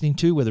what you're listening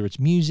to, whether it's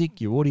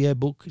music, your audio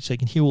book, so you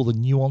can hear all the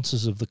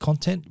nuances of the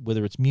content,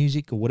 whether it's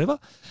music or whatever.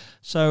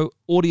 So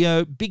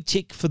audio, big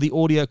tick for the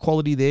audio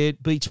quality there.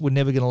 Beats were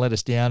never going to let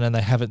us down, and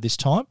they haven't this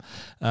time.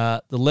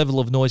 The level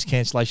of noise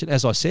cancellation,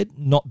 as I said,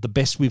 not the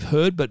best we've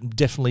heard, but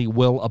definitely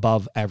well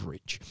above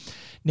average.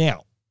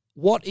 Now,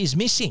 what is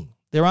missing?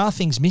 There are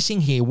things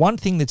missing here. One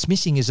thing that's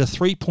missing is a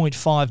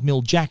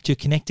 3.5mm jack to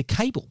connect a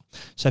cable.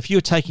 So if you're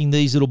taking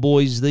these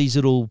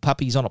little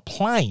puppies on a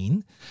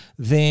plane,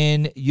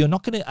 then you're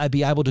not going to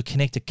be able to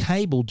connect a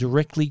cable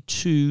directly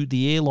to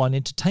the airline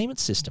entertainment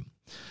system.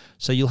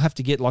 So you'll have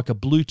to get like a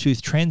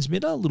Bluetooth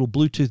transmitter, a little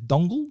Bluetooth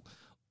dongle,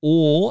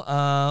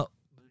 or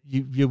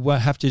you will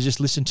have to just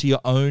listen to your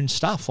own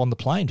stuff on the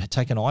plane.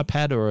 Take an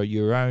iPad or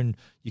your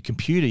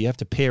computer. You have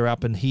to pair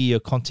up and hear your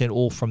content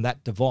all from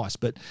that device,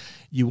 but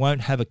you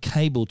won't have a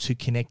cable to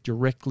connect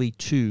directly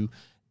to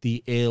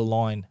the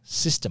airline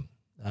system.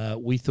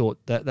 We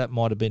thought that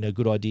might have been a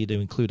good idea to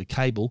include a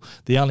cable.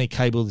 The only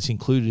cable that's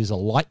included is a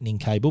lightning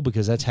cable,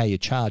 because that's how you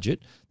charge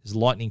it. There's a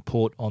lightning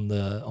port on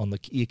the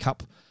ear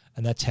cup,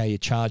 and that's how you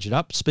charge it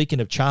up. Speaking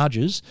of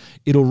chargers,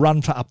 it'll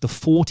run for up to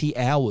 40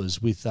 hours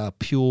with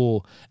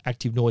pure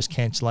active noise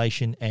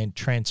cancellation and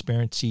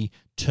transparency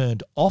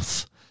turned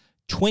off.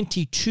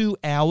 22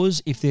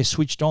 hours if they're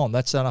switched on.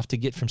 That's enough to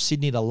get from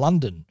Sydney to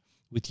London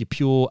with your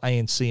pure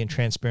ANC and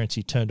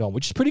transparency turned on,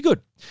 which is pretty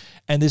good.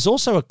 And there's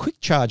also a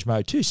quick charge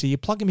mode too. So you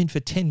plug them in for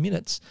 10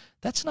 minutes.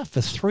 That's enough for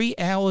 3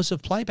 hours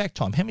of playback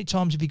time. How many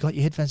times have you got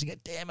your headphones and go,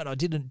 damn it, I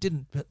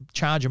didn't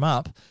charge them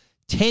up?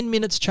 10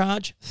 minutes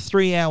charge,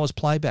 3 hours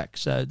playback.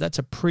 So that's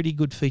a pretty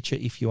good feature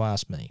if you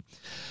ask me.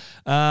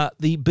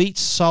 The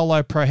Beats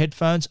Solo Pro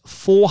headphones,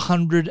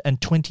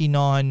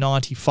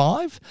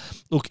 $429.95.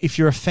 Look, if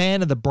you're a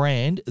fan of the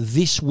brand,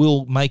 this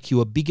will make you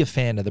a bigger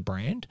fan of the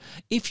brand.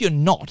 If you're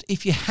not,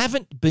 if you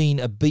haven't been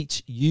a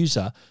Beats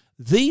user,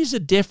 these are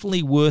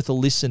definitely worth a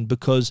listen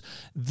because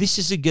this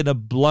isn't going to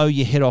blow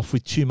your head off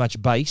with too much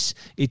bass.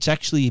 It's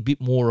actually a bit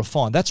more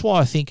refined. That's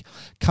why I think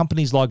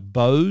companies like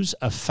Bose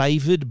are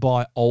favoured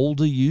by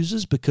older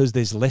users because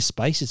there's less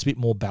bass. It's a bit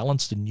more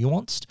balanced and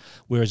nuanced,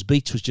 whereas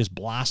Beats was just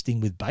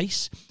blasting with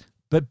bass.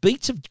 But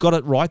Beats have got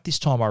it right this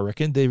time, I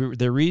reckon.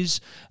 There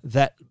is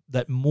that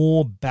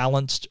more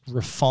balanced,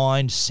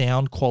 refined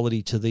sound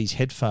quality to these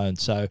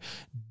headphones. So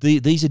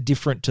these are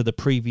different to the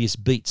previous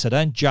Beats. So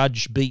don't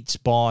judge Beats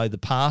by the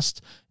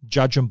past.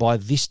 Judge them by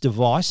this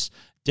device.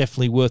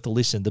 Definitely worth a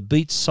listen. The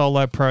Beats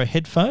Solo Pro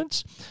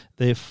headphones,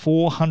 they're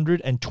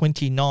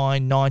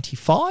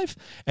 $429.95.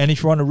 And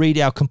if you want to read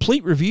our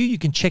complete review, you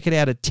can check it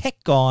out at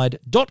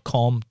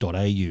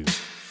techguide.com.au.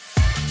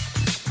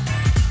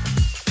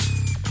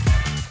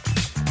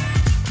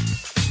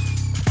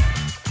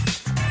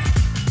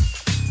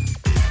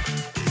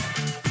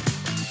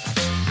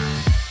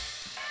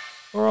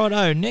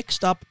 Alrighto,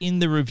 next up in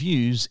the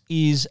reviews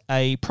is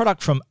a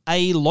product from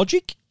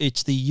ALogic.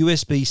 It's the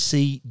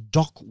USB-C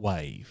Dock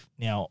Wave.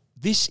 Now,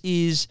 this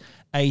is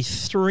a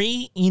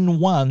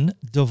 3-in-1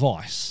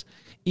 device.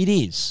 It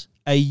is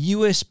a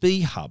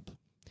USB hub.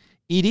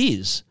 It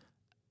is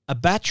a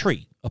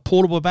battery, a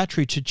portable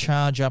battery to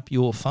charge up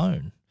your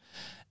phone.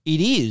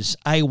 It is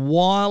a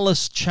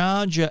wireless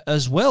charger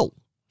as well,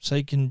 so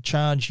you can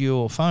charge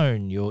your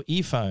phone, your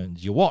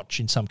earphones, your watch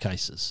in some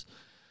cases.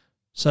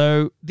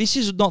 So this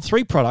is not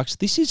 3 products.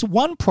 This is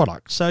 1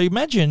 product. So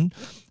imagine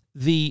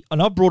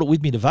and I brought it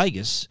with me to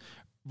Vegas,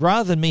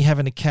 rather than me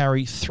having to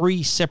carry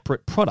 3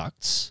 separate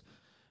products,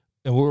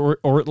 or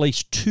at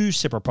least 2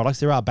 separate products.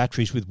 There are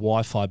batteries with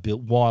Wi-Fi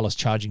wireless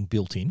charging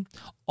built in.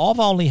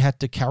 I've only had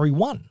to carry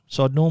 1.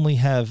 So I'd normally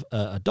have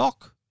a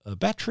dock, a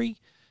battery,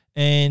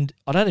 and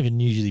I don't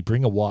even usually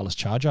bring a wireless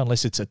charger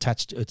unless it's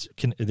attached.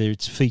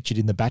 It's featured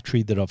in the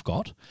battery that I've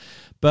got.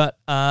 But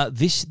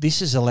this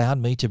has allowed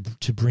me to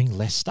bring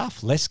less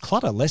stuff, less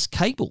clutter, less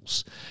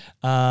cables.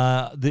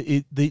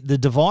 The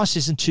device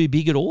isn't too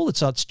big at all.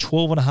 It's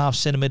 12.5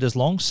 centimeters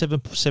long,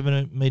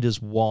 7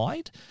 meters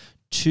wide,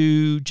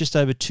 to just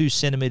over 2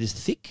 centimeters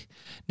thick.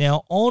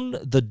 Now, on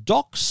the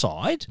dock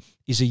side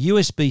is a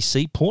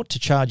USB-C port to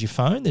charge your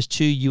phone. There's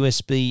 2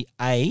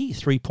 USB-A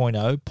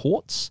 3.0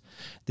 ports.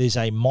 There's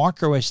a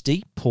micro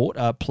SD port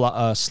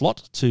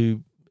slot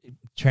to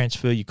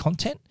transfer your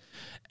content.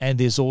 And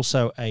there's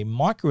also a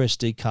micro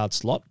SD card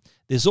slot.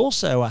 There's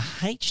also a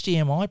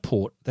HDMI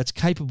port that's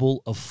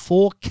capable of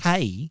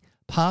 4K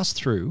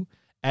pass-through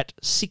at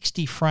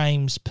 60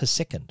 frames per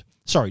second.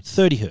 Sorry,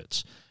 30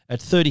 hertz. At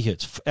 30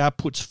 hertz.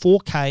 Outputs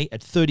 4K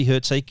at 30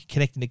 hertz, so you can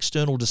connect an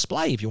external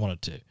display if you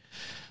wanted to.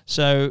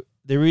 So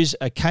there is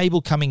a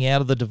cable coming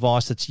out of the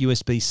device that's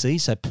USB-C,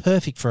 so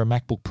perfect for a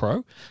MacBook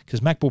Pro, because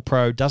MacBook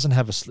Pro doesn't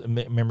have a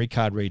memory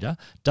card reader,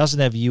 doesn't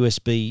have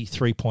USB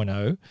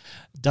 3.0,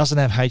 doesn't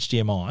have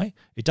HDMI.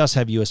 It does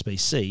have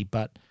USB-C,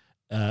 but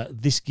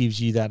this gives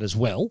you that as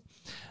well.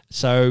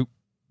 So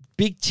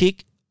big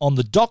tick on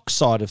the dock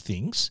side of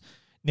things.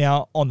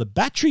 Now, on the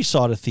battery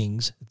side of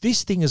things,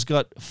 this thing has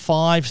got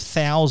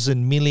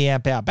 5,000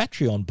 milliamp hour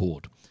battery on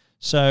board.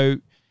 So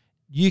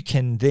you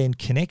can then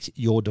connect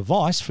your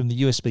device from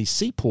the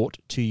USB-C port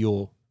to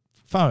your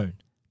phone,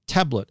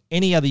 tablet,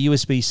 any other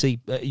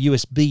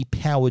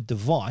USB-powered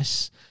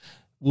device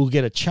will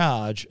get a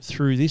charge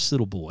through this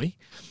little boy.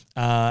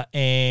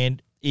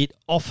 And it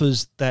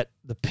offers the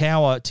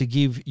power to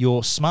give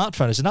your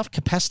smartphone, there's enough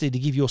capacity to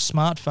give your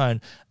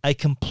smartphone a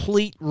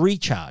complete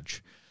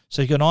recharge.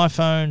 So you've got an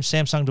iPhone,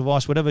 Samsung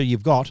device, whatever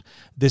you've got,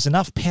 there's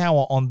enough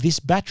power on this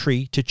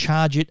battery to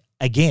charge it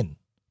again,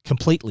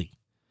 completely.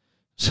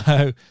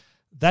 So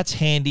that's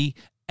handy,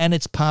 and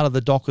it's part of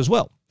the dock as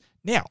well.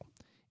 Now,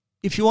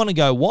 if you want to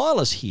go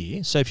wireless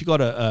here, so if you've got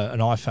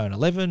an iPhone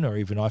 11 or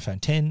even iPhone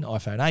 10,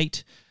 iPhone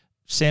 8,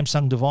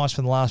 Samsung device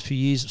from the last few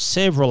years,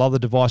 several other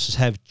devices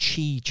have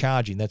Qi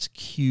charging. That's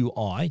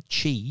QI,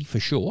 Qi for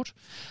short.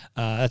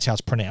 That's how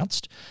it's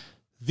pronounced.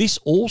 This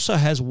also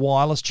has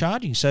wireless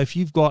charging. So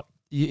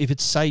if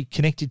it's, say,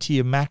 connected to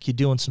your Mac, you're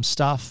doing some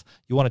stuff,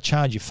 you want to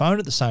charge your phone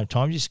at the same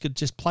time, you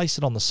just place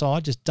it on the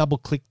side, just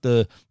double-click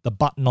the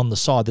button on the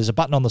side. There's a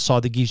button on the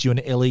side that gives you an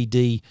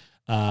LED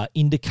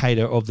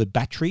indicator of the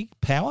battery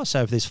power.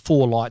 So if there's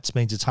 4 lights,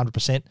 means it's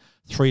 100%,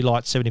 3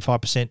 lights,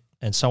 75%,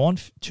 and so on,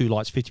 2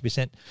 lights,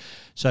 50%.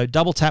 So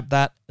double-tap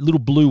that, a little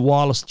blue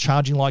wireless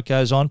charging light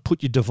goes on,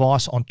 put your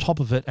device on top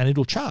of it, and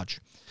it'll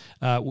charge.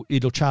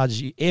 It'll charge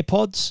your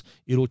AirPods.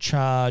 It'll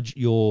charge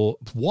your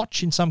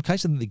watch in some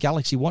cases. The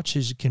Galaxy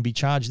watches can be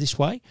charged this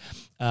way.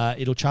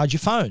 It'll charge your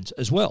phones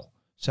as well.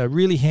 So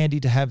really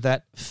handy to have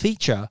that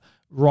feature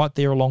right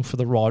there along for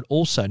the ride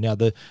also. Now,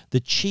 the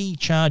Qi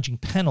charging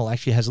panel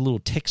actually has a little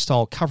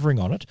textile covering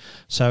on it,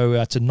 so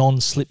it's a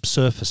non-slip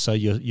surface. So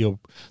the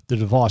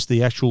device,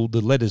 the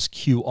letters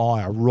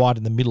QI are right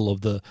in the middle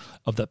of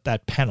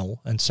that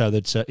panel, and so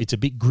that's it's a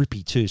bit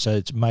grippy too. So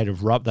it's made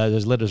of rubber.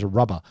 Those letters are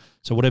rubber,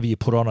 so whatever you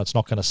put on it's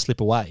not going to slip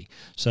away.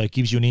 So it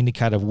gives you an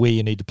indicator of where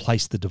you need to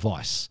place the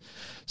device.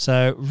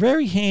 So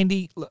very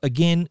handy.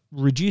 Again,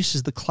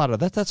 reduces the clutter.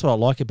 That's what I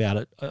like about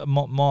it.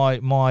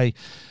 My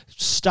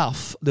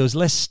stuff, there was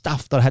less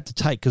stuff that I had to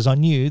take because I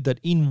knew that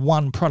in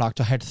one product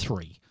I had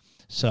 3.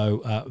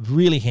 So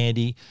really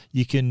handy.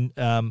 You can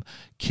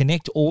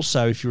connect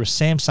also if you're a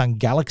Samsung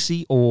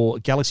Galaxy or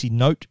Galaxy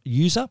Note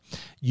user.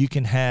 You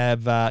can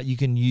have you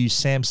can use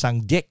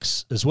Samsung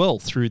DeX as well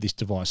through this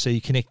device. So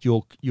you connect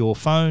your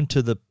phone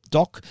to the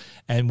dock,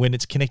 and when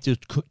it's connected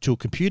to a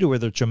computer,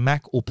 whether it's a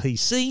Mac or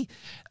PC,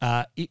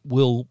 it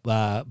will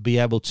be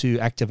able to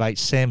activate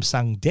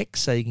Samsung DeX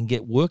so you can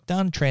get work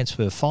done,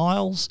 transfer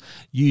files,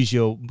 use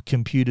your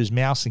computer's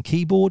mouse and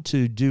keyboard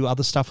to do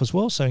other stuff as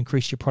well, so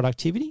increase your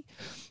productivity.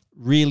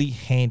 Really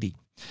handy.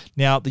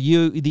 Now, the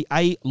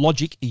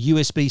ALogic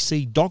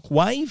USB-C Dock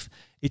Wave,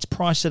 it's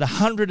priced at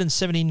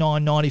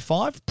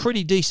 $179.95.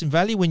 Pretty decent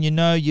value when you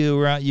know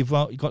you've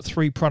got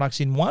 3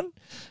 products in one.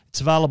 It's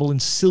available in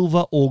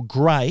silver or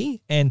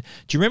grey. And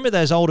do you remember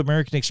those old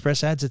American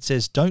Express ads that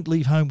says, "Don't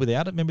leave home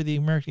without it"? Remember the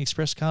American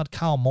Express card?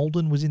 Carl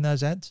Malden was in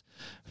those ads.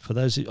 For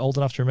those old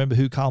enough to remember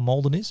who Carl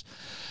Malden is,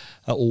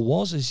 or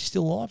was. Is he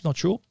still alive? Not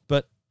sure.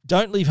 But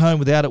 "Don't leave home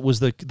without it"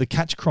 was the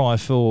catch cry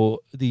for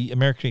the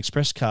American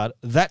Express card.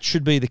 That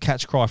should be the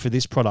catch cry for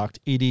this product.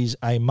 It is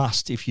a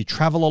must. If you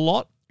travel a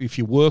lot, if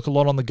you work a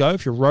lot on the go,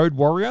 if you're a road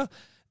warrior,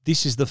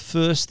 this is the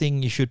first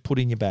thing you should put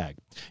in your bag.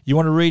 You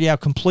want to read our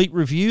complete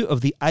review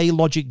of the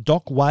ALogic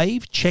Dock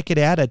Wave? Check it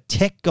out at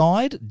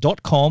techguide.com.au.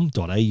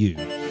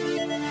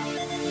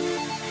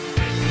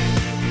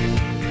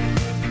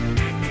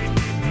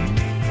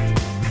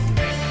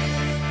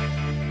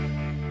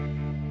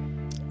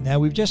 Now,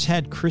 we've just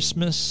had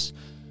Christmas,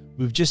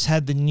 we've just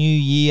had the new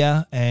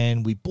year,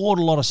 and we bought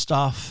a lot of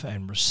stuff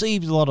and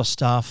received a lot of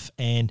stuff,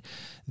 and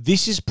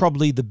this is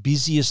probably the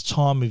busiest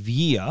time of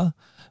year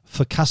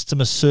for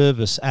customer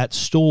service at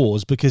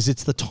stores because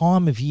it's the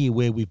time of year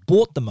where we've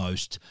bought the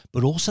most,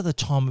 but also the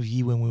time of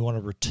year when we want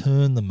to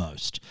return the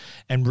most.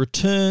 And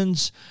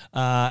returns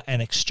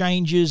and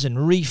exchanges and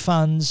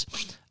refunds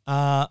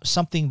are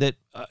something that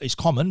is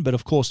common, but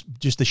of course,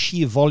 just the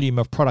sheer volume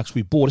of products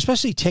we bought,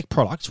 especially tech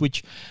products,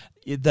 which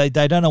they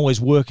don't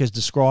always work as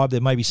described.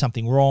 There may be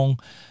something wrong.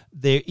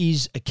 There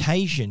is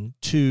occasion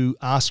to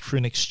ask for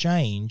an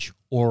exchange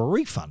or a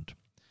refund.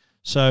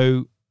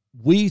 So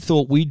we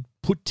thought we'd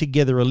put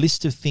together a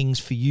list of things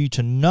for you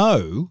to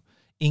know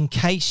in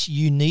case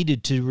you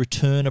needed to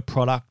return a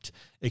product,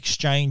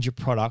 exchange a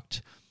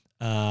product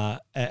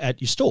at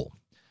your store.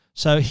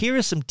 So here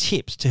are some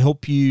tips to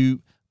help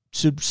you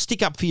to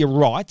stick up for your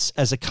rights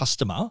as a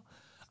customer.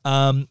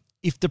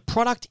 If the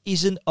product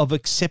isn't of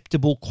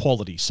acceptable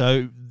quality,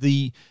 so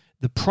the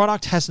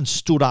product hasn't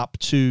stood up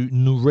to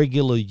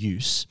regular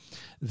use,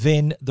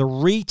 then the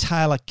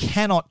retailer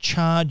cannot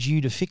charge you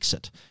to fix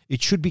it.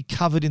 It should be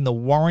covered in the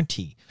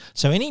warranty.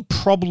 So any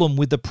problem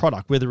with the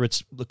product, whether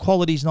it's the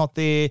quality's not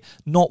there,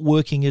 not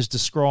working as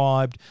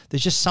described,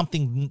 there's just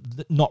something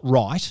not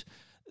right,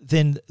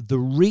 then the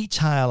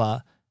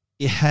retailer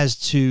has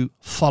to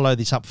follow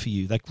this up for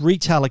you. Like,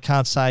 retailer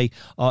can't say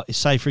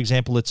for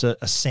example, it's a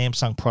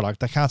Samsung product.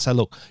 They can't say,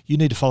 look, you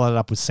need to follow it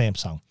up with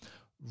Samsung.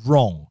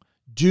 Wrong.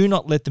 Do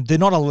not let them. They're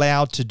not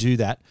allowed to do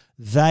that.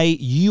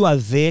 You are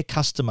their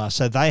customer,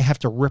 so they have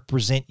to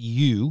represent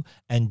you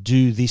and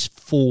do this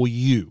for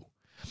you.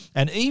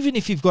 And even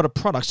if you've got a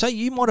product, say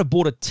you might have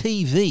bought a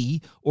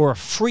TV or a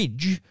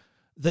fridge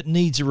that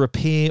needs a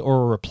repair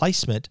or a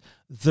replacement,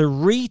 the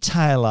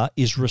retailer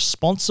is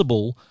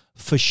responsible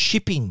for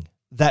shipping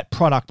that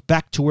product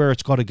back to where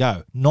it's got to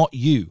go, not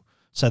you.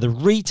 So the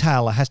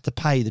retailer has to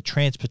pay the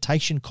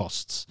transportation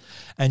costs.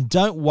 And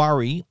don't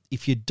worry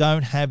if you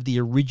don't have the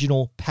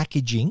original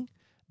packaging,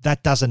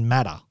 that doesn't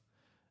matter.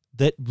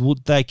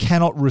 They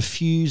cannot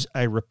refuse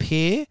a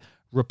repair,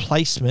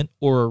 replacement,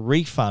 or a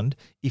refund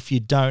if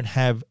you don't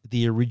have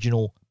the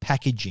original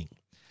packaging.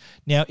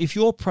 Now, if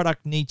your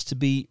product needs to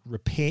be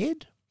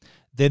repaired,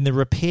 then the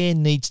repair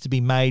needs to be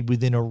made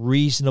within a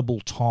reasonable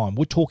time.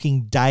 We're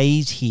talking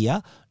days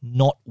here,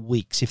 not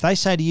weeks. If they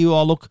say to you,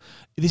 oh, look,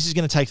 this is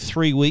going to take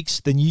 3 weeks,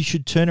 then you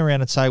should turn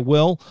around and say,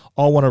 well,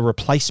 I want a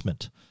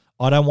replacement.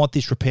 I don't want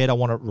this repaired. I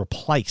want it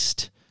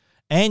replaced.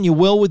 And you're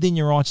well within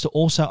your rights to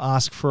also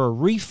ask for a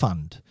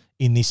refund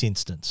in this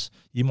instance.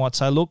 You might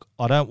say, look,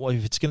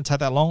 if it's going to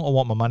take that long, I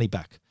want my money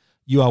back.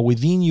 You are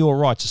within your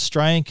rights.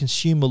 Australian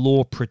consumer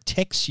law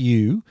protects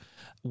you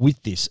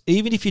with this.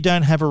 Even if you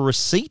don't have a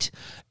receipt,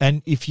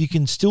 and if you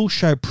can still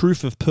show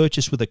proof of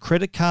purchase with a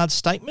credit card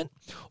statement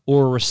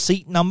or a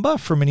receipt number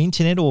from an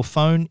internet or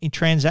phone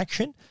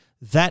transaction,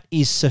 that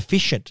is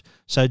sufficient.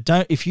 So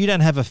if you don't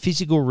have a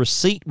physical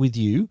receipt with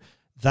you,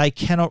 they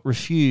cannot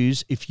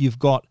refuse if you've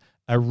got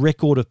a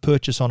record of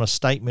purchase on a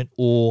statement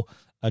or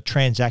a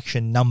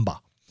transaction number.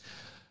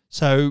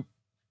 So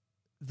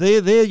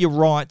they're your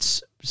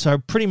rights. So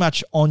pretty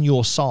much on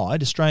your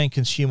side, Australian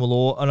consumer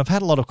law. And I've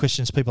had a lot of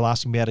questions, people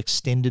asking me about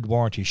extended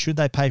warranties. Should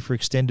they pay for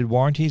extended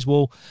warranties?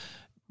 Well,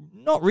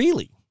 not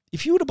really.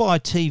 If you were to buy a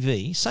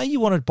TV, say you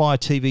wanted to buy a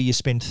TV, you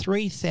spend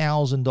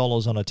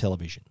 $3,000 on a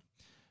television.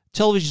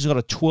 Television's got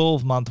a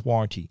 12-month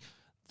warranty.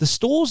 The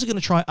stores are going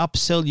to try and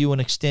upsell you an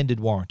extended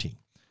warranty.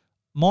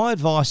 My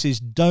advice is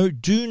do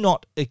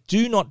not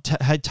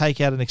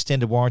take out an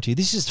extended warranty.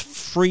 This is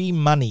free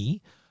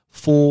money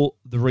for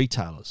the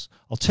retailers.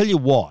 I'll tell you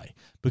why.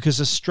 Because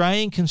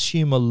Australian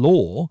consumer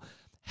law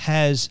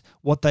has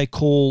what they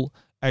call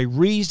a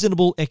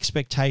reasonable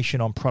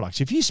expectation on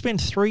products. If you spend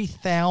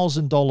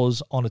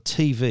 $3,000 on a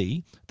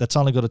TV that's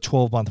only got a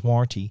 12-month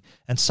warranty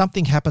and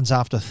something happens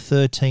after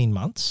 13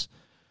 months,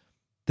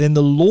 then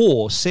the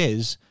law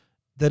says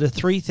that a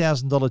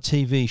 $3,000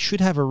 TV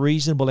should have a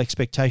reasonable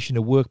expectation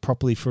to work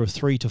properly for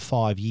 3 to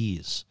 5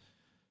 years.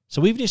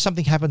 So even if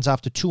something happens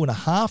after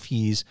 2.5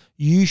 years,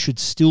 you should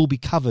still be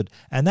covered.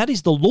 And that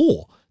is the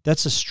law.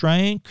 That's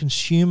Australian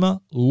consumer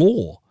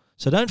law.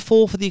 So don't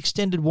fall for the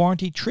extended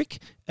warranty trick.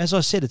 As I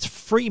said, it's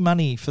free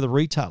money for the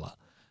retailer.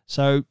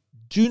 So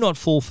do not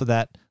fall for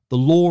that. The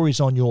law is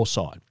on your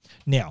side.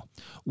 Now,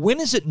 when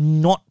is it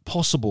not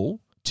possible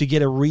to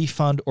get a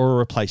refund or a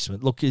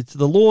replacement? Look,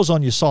 the law's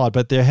on your side,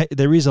 but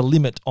there is a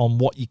limit on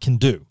what you can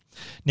do.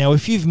 Now,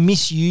 if you've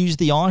misused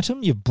the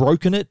item, you've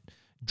broken it,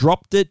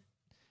 dropped it,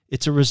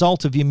 it's a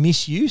result of your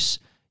misuse,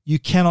 you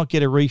cannot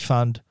get a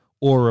refund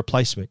or a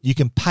replacement. You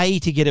can pay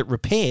to get it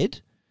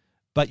repaired,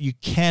 but you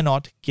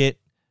cannot get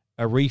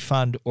a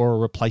refund or a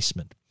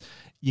replacement.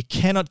 You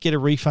cannot get a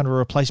refund or a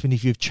replacement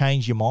if you've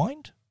changed your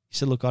mind. You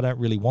said, look, I don't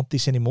really want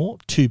this anymore.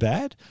 Too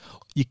bad.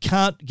 You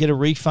can't get a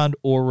refund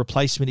or a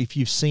replacement if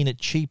you've seen it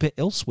cheaper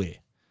elsewhere.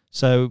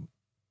 So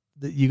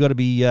you got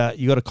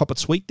to cop it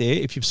sweet there.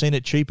 If you've seen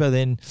it cheaper,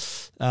 then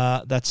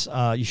that's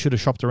you should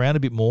have shopped around a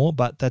bit more,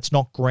 but that's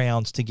not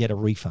grounds to get a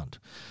refund.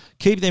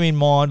 Keep them in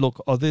mind. Look,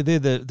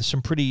 they're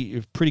some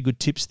pretty good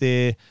tips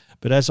there.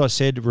 But as I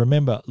said,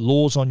 remember,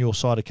 law's on your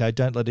side, okay?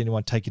 Don't let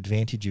anyone take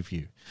advantage of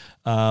you.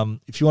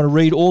 If you want to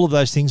read all of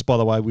those things, by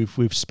the way,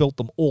 we've spelt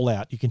them all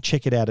out. You can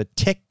check it out at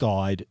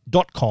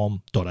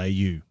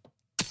techguide.com.au.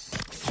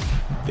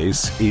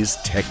 This is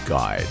Tech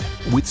Guide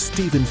with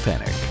Stephen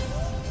Fennick.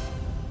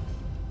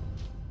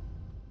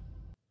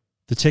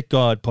 The Tech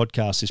Guide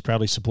podcast is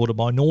proudly supported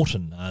by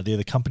Norton. They're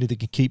the company that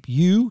can keep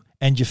you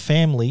and your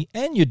family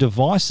and your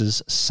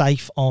devices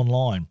safe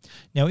online.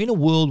 Now, in a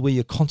world where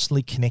you're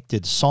constantly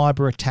connected,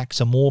 cyber attacks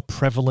are more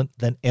prevalent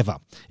than ever.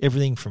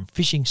 Everything from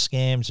phishing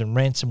scams and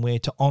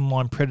ransomware to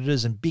online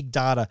predators and big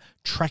data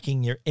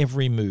tracking your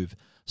every move.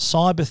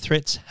 Cyber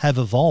threats have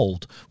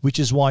evolved, which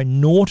is why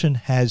Norton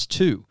has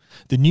too.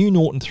 The new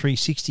Norton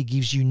 360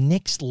 gives you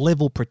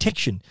next-level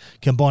protection,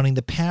 combining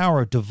the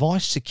power of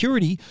device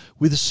security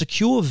with a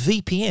secure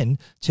VPN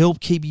to help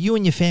keep you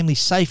and your family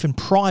safe and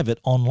private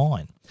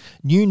online.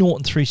 New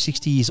Norton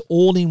 360 is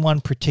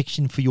all-in-one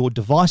protection for your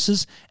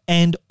devices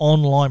and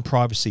online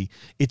privacy.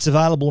 It's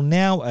available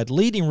now at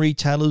leading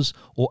retailers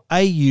or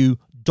au.norton.com.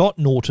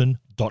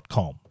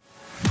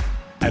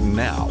 And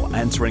now,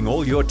 answering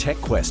all your tech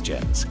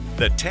questions,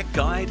 the Tech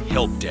Guide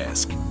Help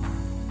Desk.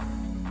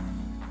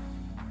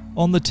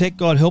 On the Tech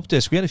Guide Help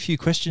Desk, we had a few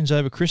questions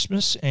over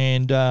Christmas,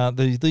 and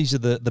these are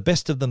the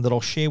best of them that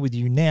I'll share with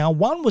you now.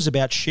 One was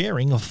about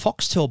sharing a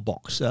Foxtel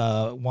box.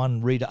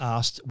 One reader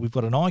asked, we've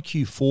got an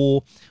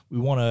IQ4.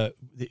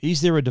 Is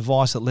there a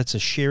device that lets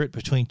us share it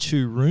between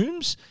two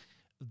rooms?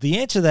 The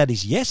answer to that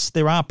is yes.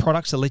 There are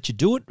products that let you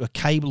do it,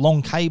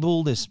 long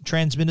cable, there's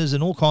transmitters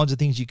and all kinds of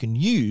things you can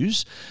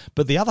use.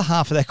 But the other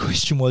half of that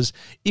question was,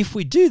 if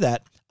we do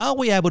that, are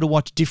we able to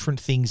watch different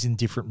things in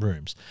different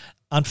rooms?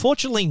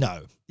 Unfortunately,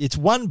 no. It's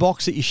one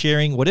box that you're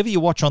sharing. Whatever you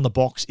watch on the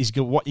box is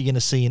what you're going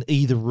to see in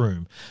either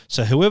room.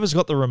 So whoever's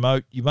got the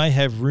remote, you may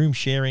have room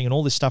sharing and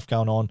all this stuff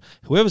going on.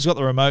 Whoever's got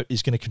the remote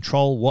is going to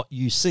control what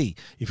you see.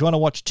 If you want to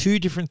watch two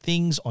different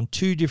things on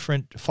two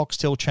different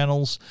Foxtel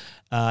channels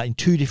in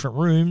two different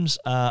rooms,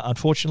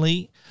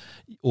 unfortunately,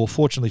 or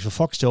fortunately for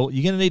Foxtel,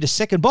 you're going to need a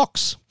second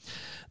box.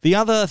 The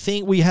other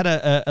thing, we had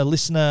a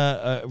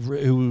listener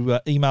who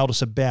emailed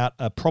us about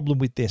a problem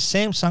with their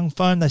Samsung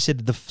phone. They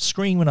said the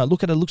screen, when I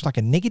look at it, looks like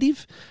a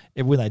negative.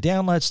 And when they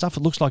download stuff,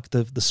 it looks like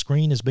the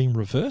screen has been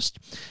reversed.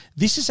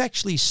 This is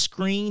actually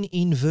screen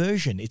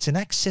inversion. It's an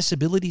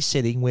accessibility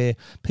setting where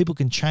people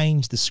can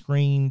change the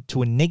screen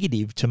to a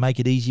negative to make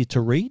it easier to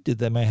read.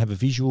 They may have a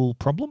visual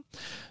problem.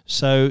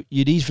 So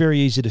it is very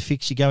easy to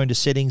fix. You go into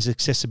settings,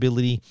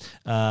 accessibility,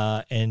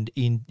 and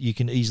you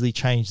can easily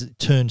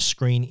turn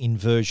screen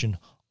inversion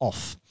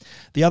off.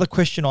 The other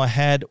question I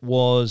had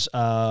was,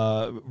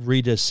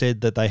 reader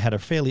said that they had a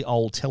fairly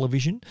old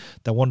television.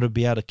 They wanted to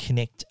be able to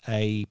connect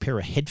a pair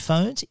of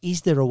headphones.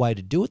 Is there a way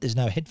to do it? There's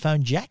no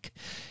headphone jack.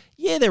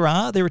 Yeah, there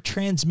are. There are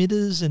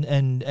transmitters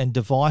and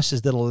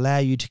devices that allow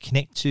you to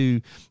connect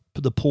to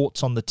the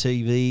ports on the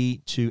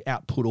TV to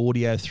output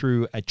audio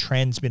through a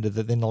transmitter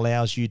that then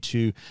allows you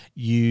to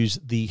use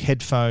the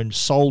headphone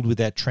sold with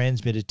that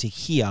transmitter to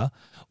hear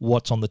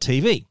what's on the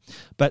TV.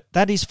 But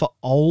that is for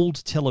old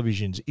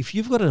televisions. If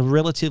you've got a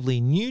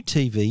relatively new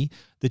TV,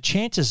 the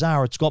chances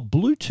are it's got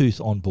Bluetooth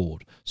on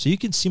board. So you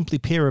can simply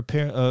pair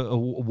a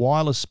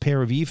wireless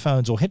pair of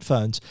earphones or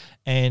headphones,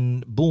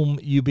 and boom,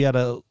 you'll be able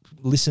to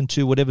listen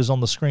to whatever's on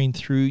the screen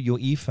through your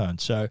earphone.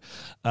 So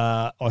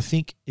I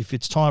think if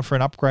it's time for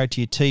an upgrade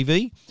to your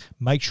TV,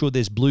 make sure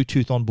there's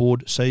Bluetooth on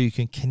board so you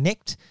can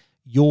connect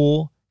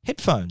your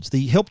headphones.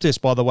 The help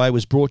desk, by the way,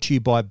 was brought to you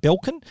by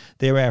Belkin.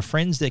 They're our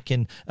friends that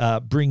can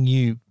bring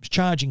you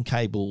charging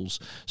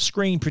cables,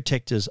 screen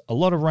protectors, a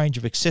lot of range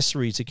of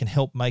accessories that can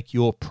help make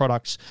your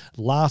products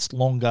last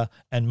longer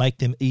and make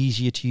them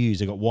easier to use.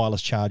 They've got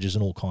wireless chargers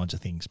and all kinds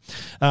of things.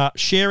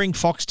 Sharing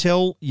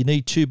Foxtel, you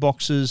need 2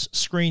 boxes.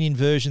 Screen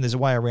inversion, there's a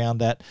way around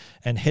that.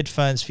 And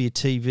headphones for your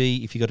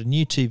TV. If you've got a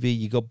new TV,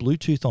 you've got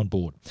Bluetooth on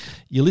board.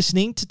 You're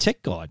listening to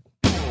Tech Guide.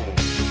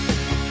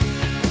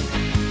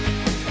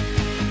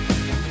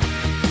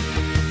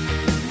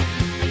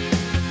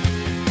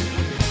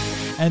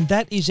 And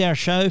that is our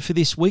show for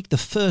this week, the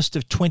first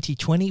of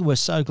 2020. We're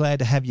so glad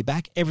to have you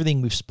back.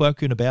 Everything we've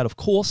spoken about, of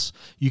course,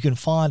 you can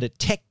find at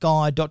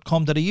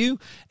techguide.com.au.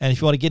 And if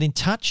you want to get in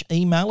touch,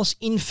 email us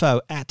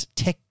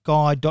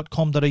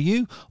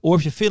info@techguide.com.au. Or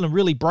if you're feeling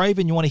really brave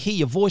and you want to hear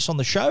your voice on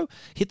the show,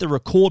 hit the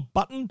record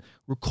button.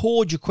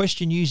 Record your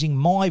question using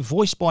my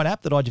VoiceBite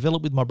app that I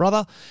developed with my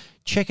brother.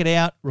 Check it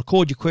out.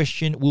 Record your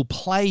question. We'll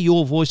play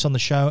your voice on the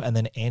show and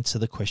then answer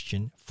the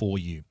question for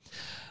you.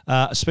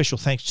 A special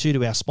thanks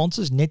to our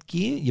sponsors,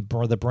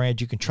 Netgear, the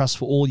brand you can trust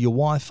for all your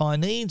Wi-Fi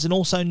needs, and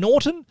also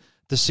Norton,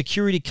 the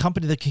security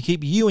company that can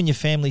keep you and your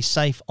family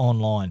safe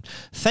online.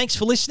 Thanks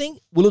for listening.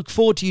 We look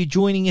forward to you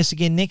joining us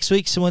again next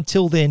week. So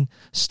until then,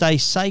 stay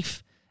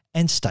safe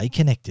and stay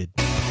connected.